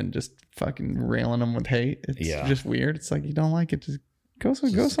them and then just fucking railing them with hate. It's just weird. It's like, you don't like it, just go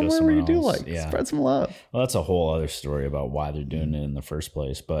somewhere where you do like. Spread some love. Well, that's a whole other story about why they're doing it in the first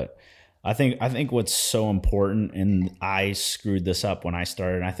place, but I think what's so important, and I screwed this up when I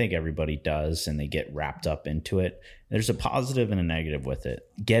started, and I think everybody does, and they get wrapped up into it. There's a positive and a negative with it.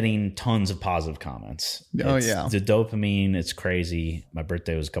 Getting tons of positive comments. The dopamine, it's crazy. My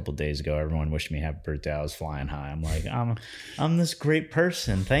birthday was a couple of days ago. Everyone wished me happy birthday. I was flying high. I'm like, I'm this great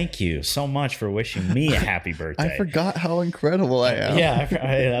person. Thank you so much for wishing me a happy birthday. I forgot how incredible I am.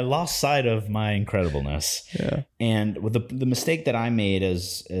 Yeah, I lost sight of my incredibleness. Yeah. And with the mistake that I made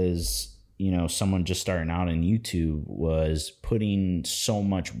as someone just starting out in YouTube was putting so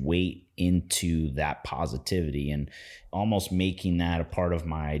much weight into that positivity and almost making that a part of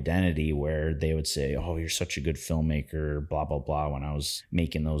my identity, where they would say, oh, you're such a good filmmaker, blah, blah, blah, when I was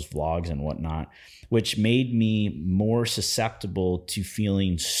making those vlogs and whatnot, which made me more susceptible to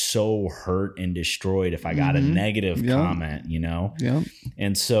feeling so hurt and destroyed if I got a negative comment, Yeah.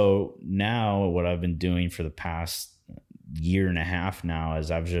 And so now what I've been doing for the past year and a half now is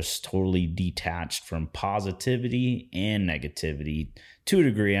I've just totally detached from positivity and negativity to a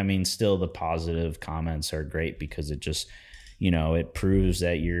degree. I mean, still the positive comments are great because it just, it proves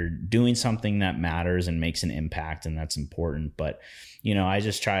that you're doing something that matters and makes an impact, and that's important. But, I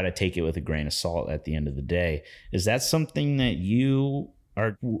just try to take it with a grain of salt at the end of the day. Is that something that you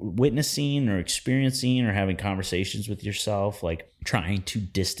are witnessing or experiencing or having conversations with yourself, like trying to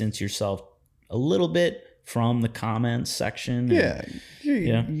distance yourself a little bit from the comments section? I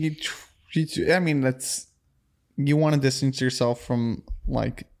mean, you want to distance yourself from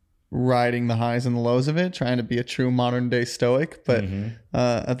like riding the highs and the lows of it, trying to be a true modern day stoic, but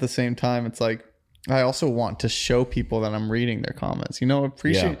at the same time, it's like I also want to show people that I'm reading their comments,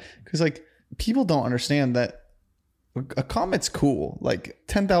 appreciate, because like people don't understand that a comment's cool. Like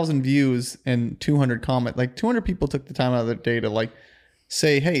 10,000 views and 200 comment, like 200 people took the time out of their day to like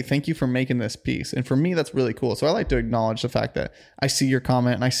say, hey, thank you for making this piece. And for me, that's really cool. So I like to acknowledge the fact that I see your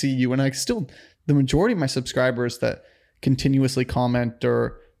comment and I see you, and the majority of my subscribers that continuously comment,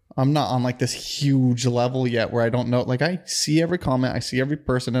 or I'm not on like this huge level yet where I don't know, like I see every comment, I see every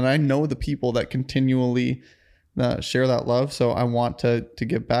person, and I know the people that continually share that love. So I want to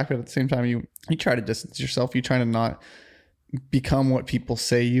give back, but at the same time, you try to distance yourself. You try to not become what people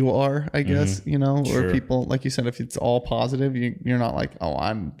say you are, I guess, or people, like you said, if it's all positive, you're not like, oh,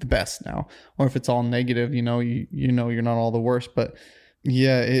 I'm the best now. Or if it's all negative, you're not all the worst. But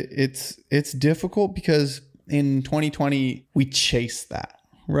yeah, it's difficult because in 2020, we chase that,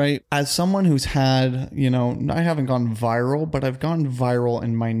 right? As someone who's had, I haven't gone viral, but I've gone viral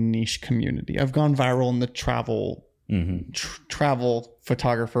in my niche community. I've gone viral in the travel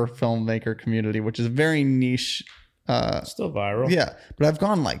photographer, filmmaker community, which is very niche. Still viral. Yeah. But I've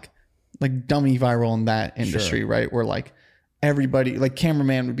gone like dummy viral in that industry, right? Where like everybody, like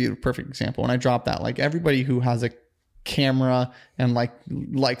cameraman would be a perfect example. When I dropped that, like everybody who has a camera and like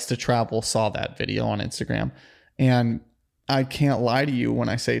likes to travel saw that video on Instagram. And I can't lie to you when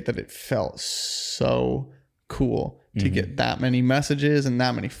I say that it felt so cool to get that many messages and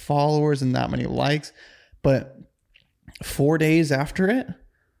that many followers and that many likes. But 4 days after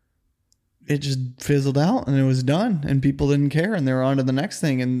it just fizzled out and it was done, and people didn't care and they were on to the next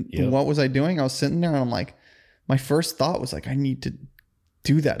thing. And what was I doing? I was sitting there and I'm like, my first thought was like, I need to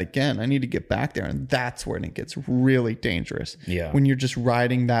do that again. I need to get back there. And that's when it gets really dangerous. Yeah. When you're just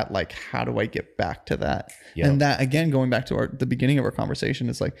riding that, like, how do I get back to that? Yep. And that, again, going back to the beginning of our conversation,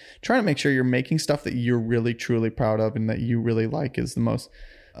 is like trying to make sure you're making stuff that you're really, truly proud of and that you really like is the most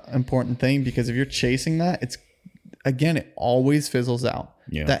important thing. Because if you're chasing that, it always fizzles out.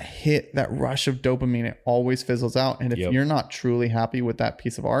 Yeah. That hit, that rush of dopamine, it always fizzles out. And if you're not truly happy with that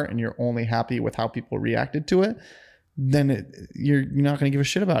piece of art and you're only happy with how people reacted to it, then you're not going to give a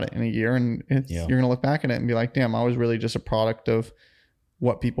shit about it in a year. And you're going to look back at it and be like, damn, I was really just a product of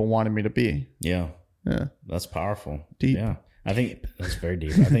what people wanted me to be. Yeah. Yeah. That's powerful. Deep. Yeah. I think that's very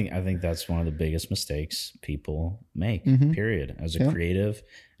deep. I think that's one of the biggest mistakes people make, period. As a creative,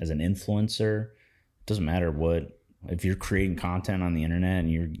 as an influencer, it doesn't matter if you're creating content on the internet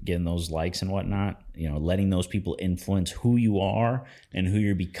and you're getting those likes and whatnot, letting those people influence who you are and who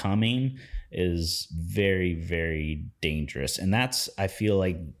you're becoming is very, very dangerous. And I feel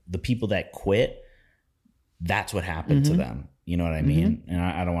like the people that quit, that's what happened to them. You know what I mean? And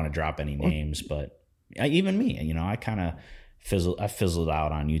I don't want to drop any names, but even me, I kind of fizzled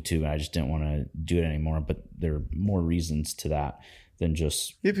out on YouTube and I just didn't want to do it anymore. But there are more reasons to that than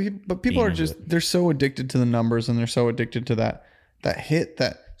just. Yeah, but people are they're so addicted to the numbers and they're so addicted to that hit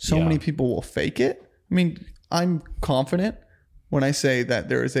that so many people will fake it. I mean, I'm confident when I say that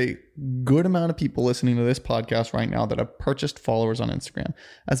there is a good amount of people listening to this podcast right now that have purchased followers on Instagram.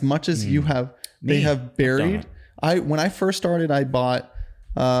 As much as you have, they have buried. When I first started, I bought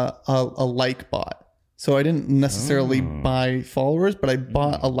a like bot. So I didn't necessarily buy followers, but I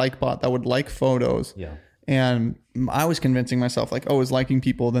bought a like bot that would like photos. Yeah. And I was convincing myself like, oh, it's liking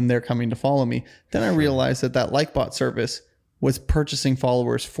people, then they're coming to follow me. Then I realized that like bot service was purchasing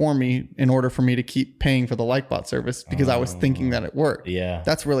followers for me in order for me to keep paying for the like bot service because I was thinking that it worked. Yeah.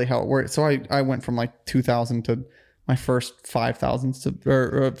 That's really how it worked. So I went from like 2,000 to my first 5,000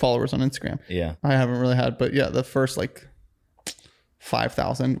 followers on Instagram. Yeah. I haven't really had, but yeah, the first like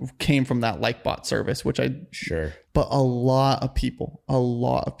 5,000 came from that like bot service, which but a lot of people, I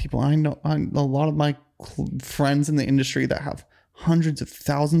know a lot of my friends in the industry that have hundreds of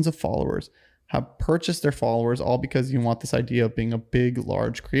thousands of followers have purchased their followers all because you want this idea of being a big,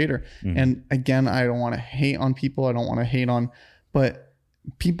 large creator. And again, I don't want to hate on people. I don't want to hate on, but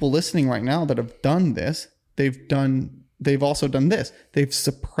people listening right now that have done this, they've also done this. They've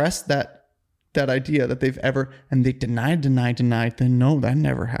suppressed that idea that they've ever, and they denied. Then no, that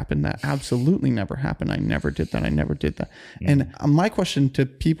never happened. That absolutely never happened. I never did that. And my question to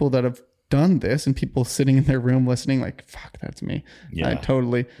people that have done this and people sitting in their room listening, like, fuck, that's me. Yeah. I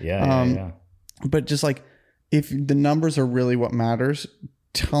totally. Yeah. But just like, if the numbers are really what matters,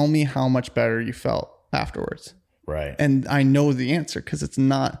 tell me how much better you felt afterwards. Right. And I know the answer because it's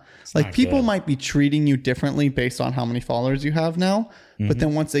not people good. Might be treating you differently based on how many followers you have now. But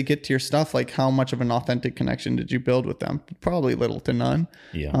then once they get to your stuff, like how much of an authentic connection did you build with them? Probably little to none.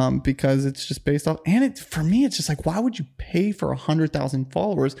 Yeah. Because it's just based off. And for me, it's just like, why would you pay for 100,000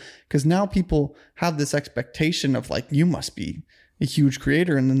 followers? Because now people have this expectation of like, you must be a huge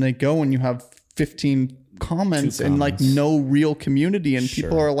creator. And then they go and you have 15 comments and like no real community. And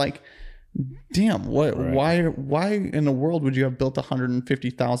people are like, damn, what? Right. Why in the world would you have built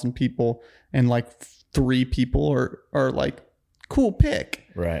 150,000 people and like 3 people are like, cool pick,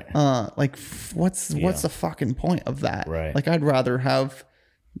 right? Like what's the fucking point of that? Right. Like I'd rather have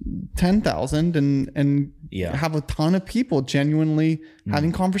 10,000 and have a ton of people genuinely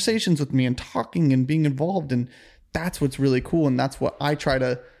having conversations with me and talking and being involved, and that's what's really cool. And that's what I try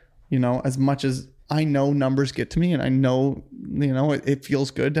to, as much as I know numbers get to me, and I know, it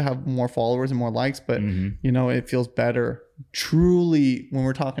feels good to have more followers and more likes, but it feels better truly when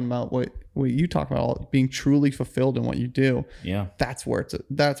we're talking about what you talk about, being truly fulfilled in what you do. Yeah. That's where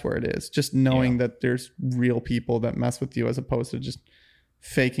it is. Just knowing that there's real people that mess with you as opposed to just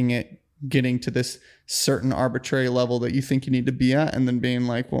faking it, getting to this certain arbitrary level that you think you need to be at, and then being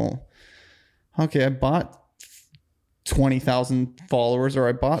like, well, okay, I bought 20,000 followers or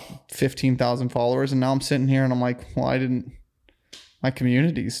I bought 15,000 followers and now I'm sitting here and I'm like, well, my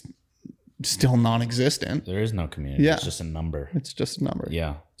community's still non-existent. There is no community. Yeah. It's just a number.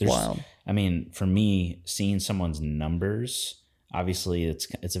 Yeah. Wild. I mean, for me, seeing someone's numbers, obviously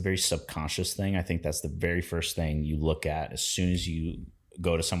it's a very subconscious thing. I think that's the very first thing you look at as soon as you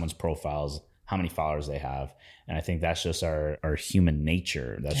go to someone's profiles, how many followers they have. And I think that's just our human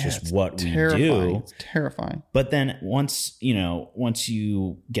nature. That's just what we do. It's terrifying. But then once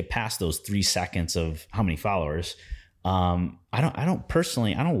you get past those 3 seconds of how many followers, I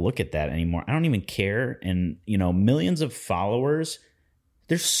don't look at that anymore. I don't even care. And, millions of followers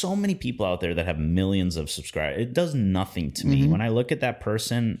there's so many people out there that have millions of subscribers. It does nothing to me. When I look at that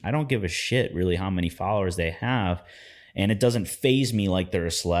person, I don't give a shit really how many followers they have. And it doesn't faze me like they're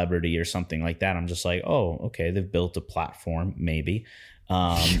a celebrity or something like that. I'm just like, oh, okay, they've built a platform, maybe,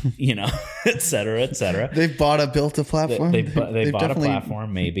 you know, et cetera, et cetera. They've built a platform. They bought a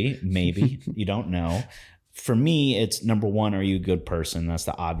platform, maybe, you don't know. For me, it's number one, are you a good person? That's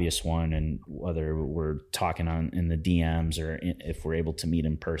the obvious one. And whether we're talking in the DMs or if we're able to meet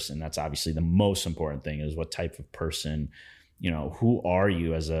in person, that's obviously the most important thing, is what type of person, you know, who are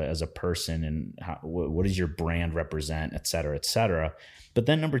you as a person, and what does your brand represent, et cetera, et cetera. But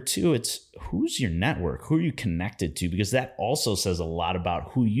then number two, it's who's your network? Who are you connected to? Because that also says a lot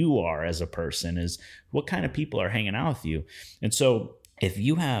about who you are as a person, is what kind of people are hanging out with you. And so if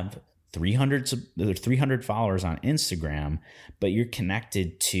you have 300 followers on Instagram, but you're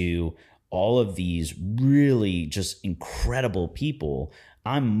connected to all of these really just incredible people,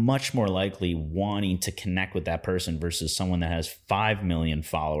 I'm much more likely wanting to connect with that person versus someone that has 5 million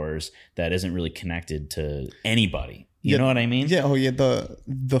followers that isn't really connected to anybody. You know what I mean? Yeah. Oh yeah.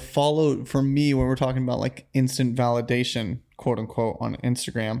 The follow, for me, when we're talking about like instant validation, quote unquote, on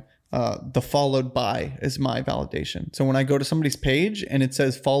Instagram, the followed by is my validation. So when I go to somebody's page and it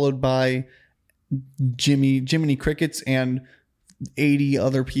says followed by Jiminy Crickets and 80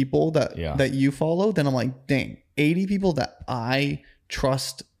 other people that you follow, then I'm like, dang, 80 people that I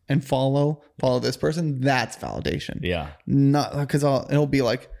trust and follow this person. That's validation. Yeah. Not because it'll be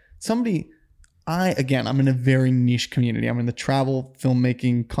like somebody. I'm in a very niche community. I'm in the travel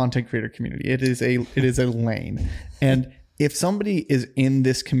filmmaking content creator community. It is a lane. And if somebody is in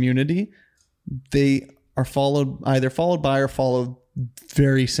this community, they are either followed by or follow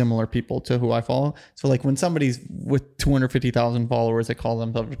very similar people to who I follow. So like when somebody's with 250,000 followers, they call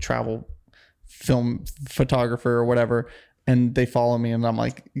themselves a travel film photographer or whatever, and they follow me, and I'm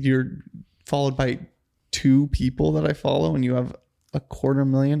like, you're followed by 2 people that I follow and you have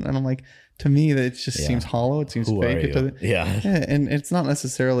 250,000. And I'm like, to me, that it just seems hollow. It seems who fake. Yeah. And it's not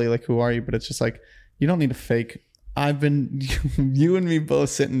necessarily like, who are you? But it's just like, you don't need to fake. I've been, you and me both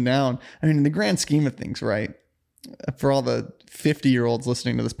sitting down. I mean, in the grand scheme of things, right? For all the 50-year-olds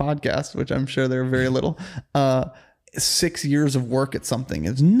listening to this podcast, which I'm sure there are very little, 6 years of work at something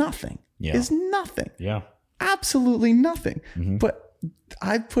is nothing. Yeah. Is nothing. Yeah. Absolutely nothing. Mm-hmm. But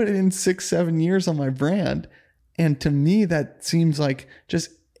I put in 6-7 years on my brand. And to me, that seems like just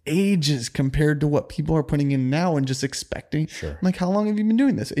ages compared to what people are putting in now and just expecting. Sure. Like, how long have you been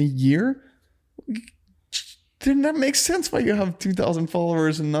doing this? A year? Didn't that make sense why you have 2,000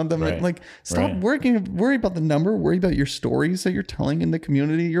 followers and none of them? Right. Like, stop worry about the number, worry about your stories that you're telling in the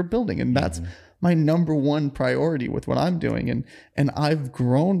community you're building. And that's my number one priority with what I'm doing. And I've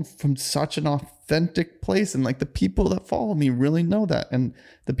grown from such an authentic place. And like, the people that follow me really know that. And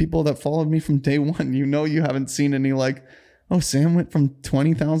the people that followed me from day one, you haven't seen any like, oh, Sam went from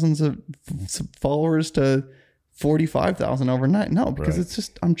 20,000 followers to 45,000 overnight. No, because it's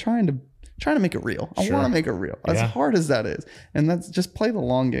just, I'm trying to make it real. I want to make it real, as hard as that is. And that's just play the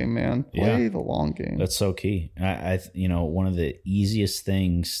long game, man. Play the long game. That's so key. I one of the easiest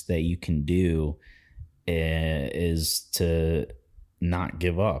things that you can do is to not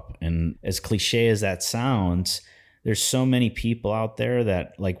give up. And as cliche as that sounds, there's so many people out there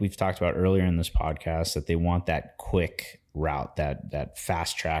that, like we've talked about earlier in this podcast, that they want that quick route, that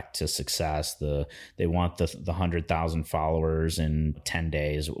fast track to success. They want the 100,000 followers in 10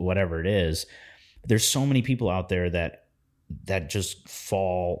 days, whatever it is. There's so many people out there that just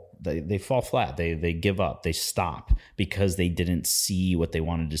fall flat. They give up, they stop because they didn't see what they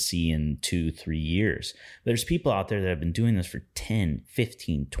wanted to see in 2-3 years. There's people out there that have been doing this for 10,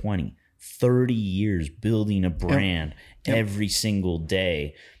 15, 20, 30 years, building a brand every single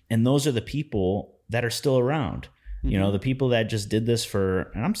day. And those are the people that are still around. You know, the people that just did this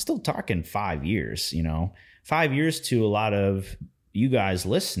for, and I'm still talking 5 years, 5 years to a lot of you guys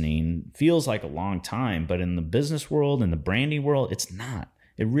listening feels like a long time, but in the business world and the branding world, it's not.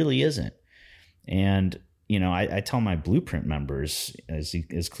 It really isn't. And, I tell my Blueprint members, as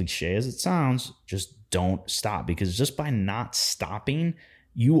cliche as it sounds, just don't stop, because just by not stopping,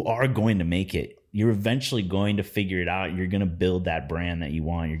 you are going to make it. You're eventually going to figure it out. You're going to build that brand that you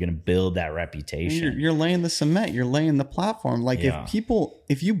want. You're going to build that reputation. You're laying the cement. You're laying the platform. Like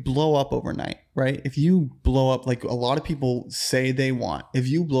if you blow up overnight, right? If you blow up, like a lot of people say they want, if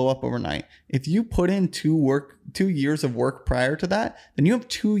you blow up overnight, if you put in 2 years of work prior to that, then you have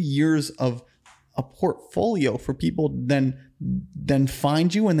 2 years of a portfolio for people then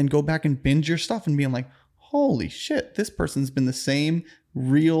find you and then go back and binge your stuff and being like, holy shit, this person's been the same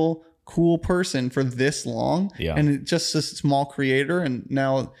real cool person for this long, and it's just a small creator, and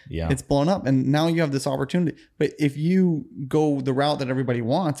now it's blown up, and now you have this opportunity. But if you go the route that everybody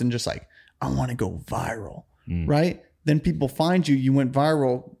wants and just like, I want to go viral, right? Then people find you, you went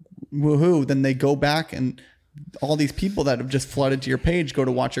viral, woohoo. Then they go back, and all these people that have just flooded to your page go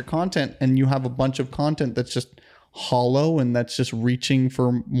to watch your content, and you have a bunch of content that's just hollow and that's just reaching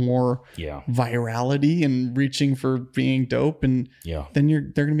for more virality and reaching for being dope. And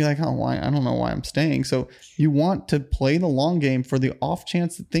then they're gonna be like, oh, why? I don't know why I'm staying. So you want to play the long game for the off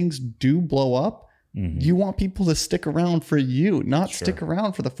chance that things do blow up. You want people to stick around for you, not stick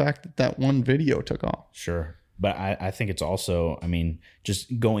around for the fact that that one video took off. Sure. But I think it's also, I mean,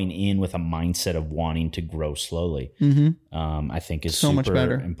 just going in with a mindset of wanting to grow slowly, I think is so much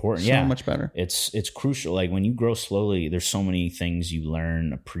better. Important. So much better. It's crucial. Like when you grow slowly, there's so many things you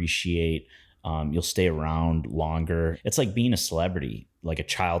learn, appreciate. You'll stay around longer. It's like being a celebrity, like a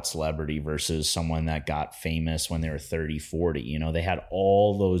child celebrity versus someone that got famous when they were 30, 40. You know, they had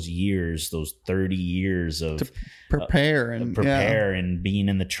all those years, those 30 years of to prepare and being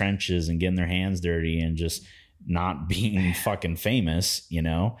in the trenches and getting their hands dirty and just not being fucking famous, you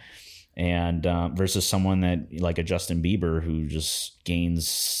know, and versus someone that like a Justin Bieber who just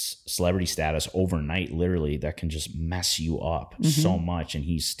gains celebrity status overnight, literally, that can just mess you up so much, and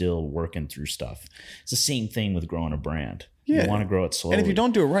he's still working through stuff. It's the same thing with growing a brand. You want to grow it slowly, and if you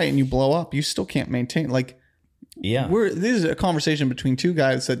don't do it right and you blow up, you still can't maintain. Like, this is a conversation between two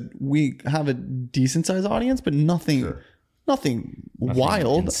guys that we have a decent sized audience, but nothing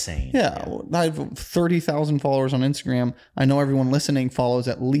wild. Insane. Yeah. I have 30,000 followers on Instagram. I know everyone listening follows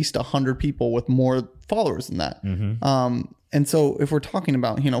at least 100 people with more followers than that. And so if we're talking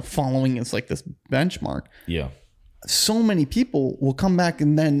about, you know, following is like this benchmark. So many people will come back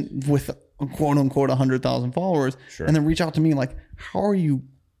and then with quote unquote 100,000 followers and then reach out to me like, how are you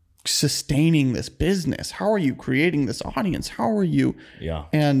sustaining this business? How are you creating this audience? How are you?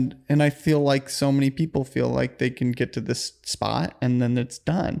 And I feel like so many people feel like they can get to this spot and then it's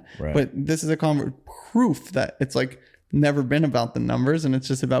done. But this is a proof that it's like never been about the numbers, and it's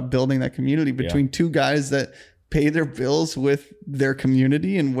just about building that community between two guys that pay their bills with their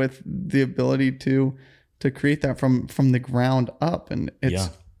community and with the ability to create that from the ground up. And it's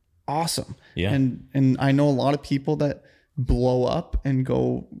awesome. And I know a lot of people that blow up and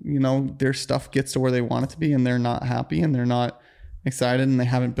go, you know, their stuff gets to where they want it to be and they're not happy and they're not excited and they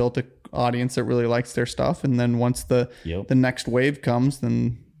haven't built an audience that really likes their stuff. And then once the next wave comes,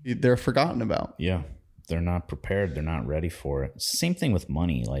 then they're forgotten about. They're not prepared. They're not ready for it. It's the same thing with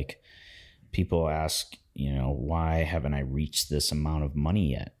money. Like people ask, you know, why haven't I reached this amount of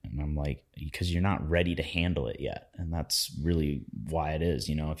money yet? And I'm like, because you're not ready to handle it yet. And that's really why it is.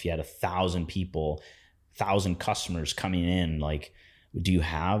 You know, if you had 1,000 people, 1,000 customers coming in, like, do you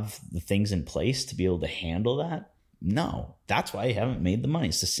have the things in place to be able to handle that? No, that's why you haven't made the money.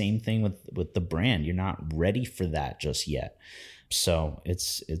 It's the same thing with the brand. You're not ready for that just yet. So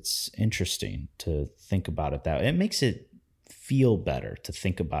it's interesting to think about it that way. It makes it feel better to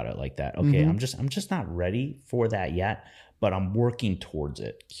think about it like that. Okay, I'm just not ready for that yet, but I'm working towards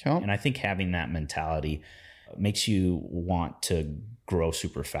it. And I think having that mentality makes you want to grow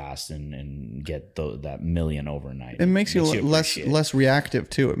super fast and get that million overnight. It makes you less reactive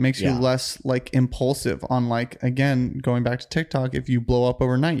too. It makes you less like impulsive on, like, again, going back to TikTok, if you blow up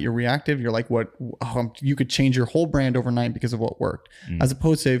overnight, you're reactive. You're like, you could change your whole brand overnight because of what worked. As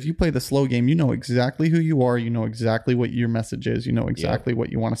opposed to if you play the slow game, you know exactly who you are. You know exactly what your message is. You know exactly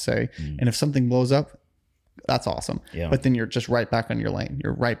what you want to say. And if something blows up, that's awesome. But then you're just right back on your lane.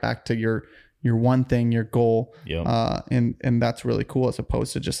 You're right back to your one thing, your goal. And that's really cool, as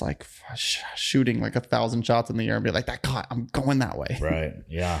opposed to just like shooting like 1,000 shots in the air and be like, that caught, I'm going that way. Right.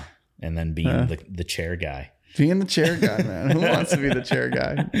 Yeah. And then being the chair guy. Being the chair guy, man. Who wants to be the chair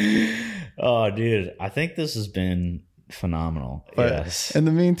guy? Oh, dude. I think this has been phenomenal. But in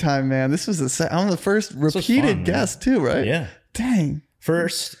the meantime, man, this was I'm the first repeated guest too, right? Yeah. Dang.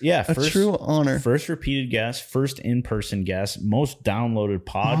 First, true honor. First repeated guest, first in-person guest, most downloaded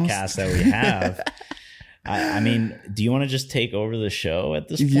podcast that we have. I mean, do you want to just take over the show at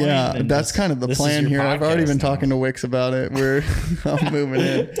this point? Yeah, that's kind of the plan here. I've already been talking to Wix about it. I'm moving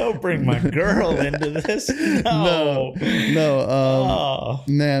in. Don't bring my girl into this. No.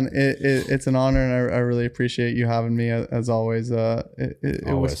 Man, it's an honor, and I really appreciate you having me as always. It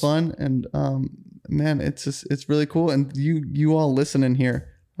was fun, and man, it's really cool. And you all listening here,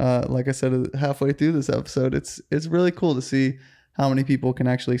 like I said, halfway through this episode, it's really cool to see how many people can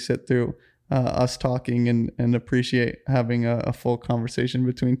actually sit through us talking and appreciate having a full conversation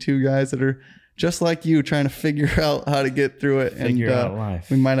between two guys that are just like you, trying to figure out how to get through it. Figure out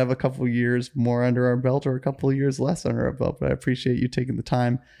life. We might have a couple of years more under our belt or a couple of years less under our belt, but I appreciate you taking the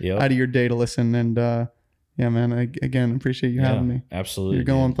time out of your day to listen. And yeah, man, I again appreciate you having me. Absolutely. You're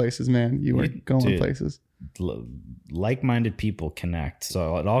going places, man. You are going places. Like-minded people connect.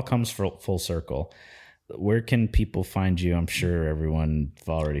 So it all comes full circle. Where can people find you? I'm sure everyone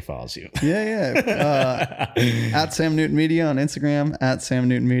already follows you. Yeah. At Sam Newton Media on Instagram, at Sam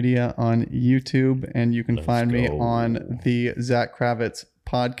Newton Media on YouTube. And you can find me on the Zach Kravitz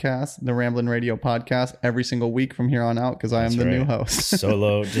podcast, the Ramblin' Radio podcast, every single week from here on out, because I am the new host.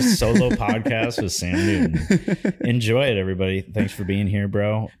 solo podcast with Sam Newton. Enjoy it, everybody. Thanks for being here,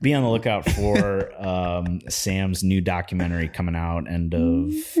 bro. Be on the lookout for Sam's new documentary coming out end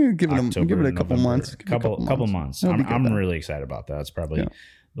of October, give it a couple months. Couple months. I'm really excited about that. It's probably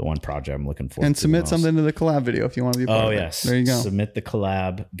the one project I'm looking forward to. And submit something to the collab video if you want to be part of it. Yes. There you go. Submit the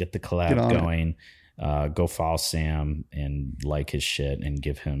collab, get the collab going. Go follow Sam and like his shit and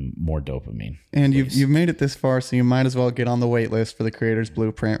give him more dopamine. And you've made it this far, so you might as well get on the wait list for the Creator's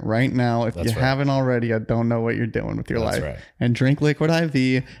Blueprint right now. If you haven't already, I don't know what you're doing with your life. Right. And drink Liquid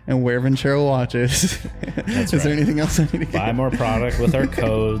IV and wear Ventura watches. Is there anything else I need to buy more product with our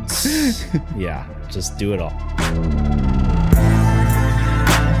codes? Yeah, just do it all.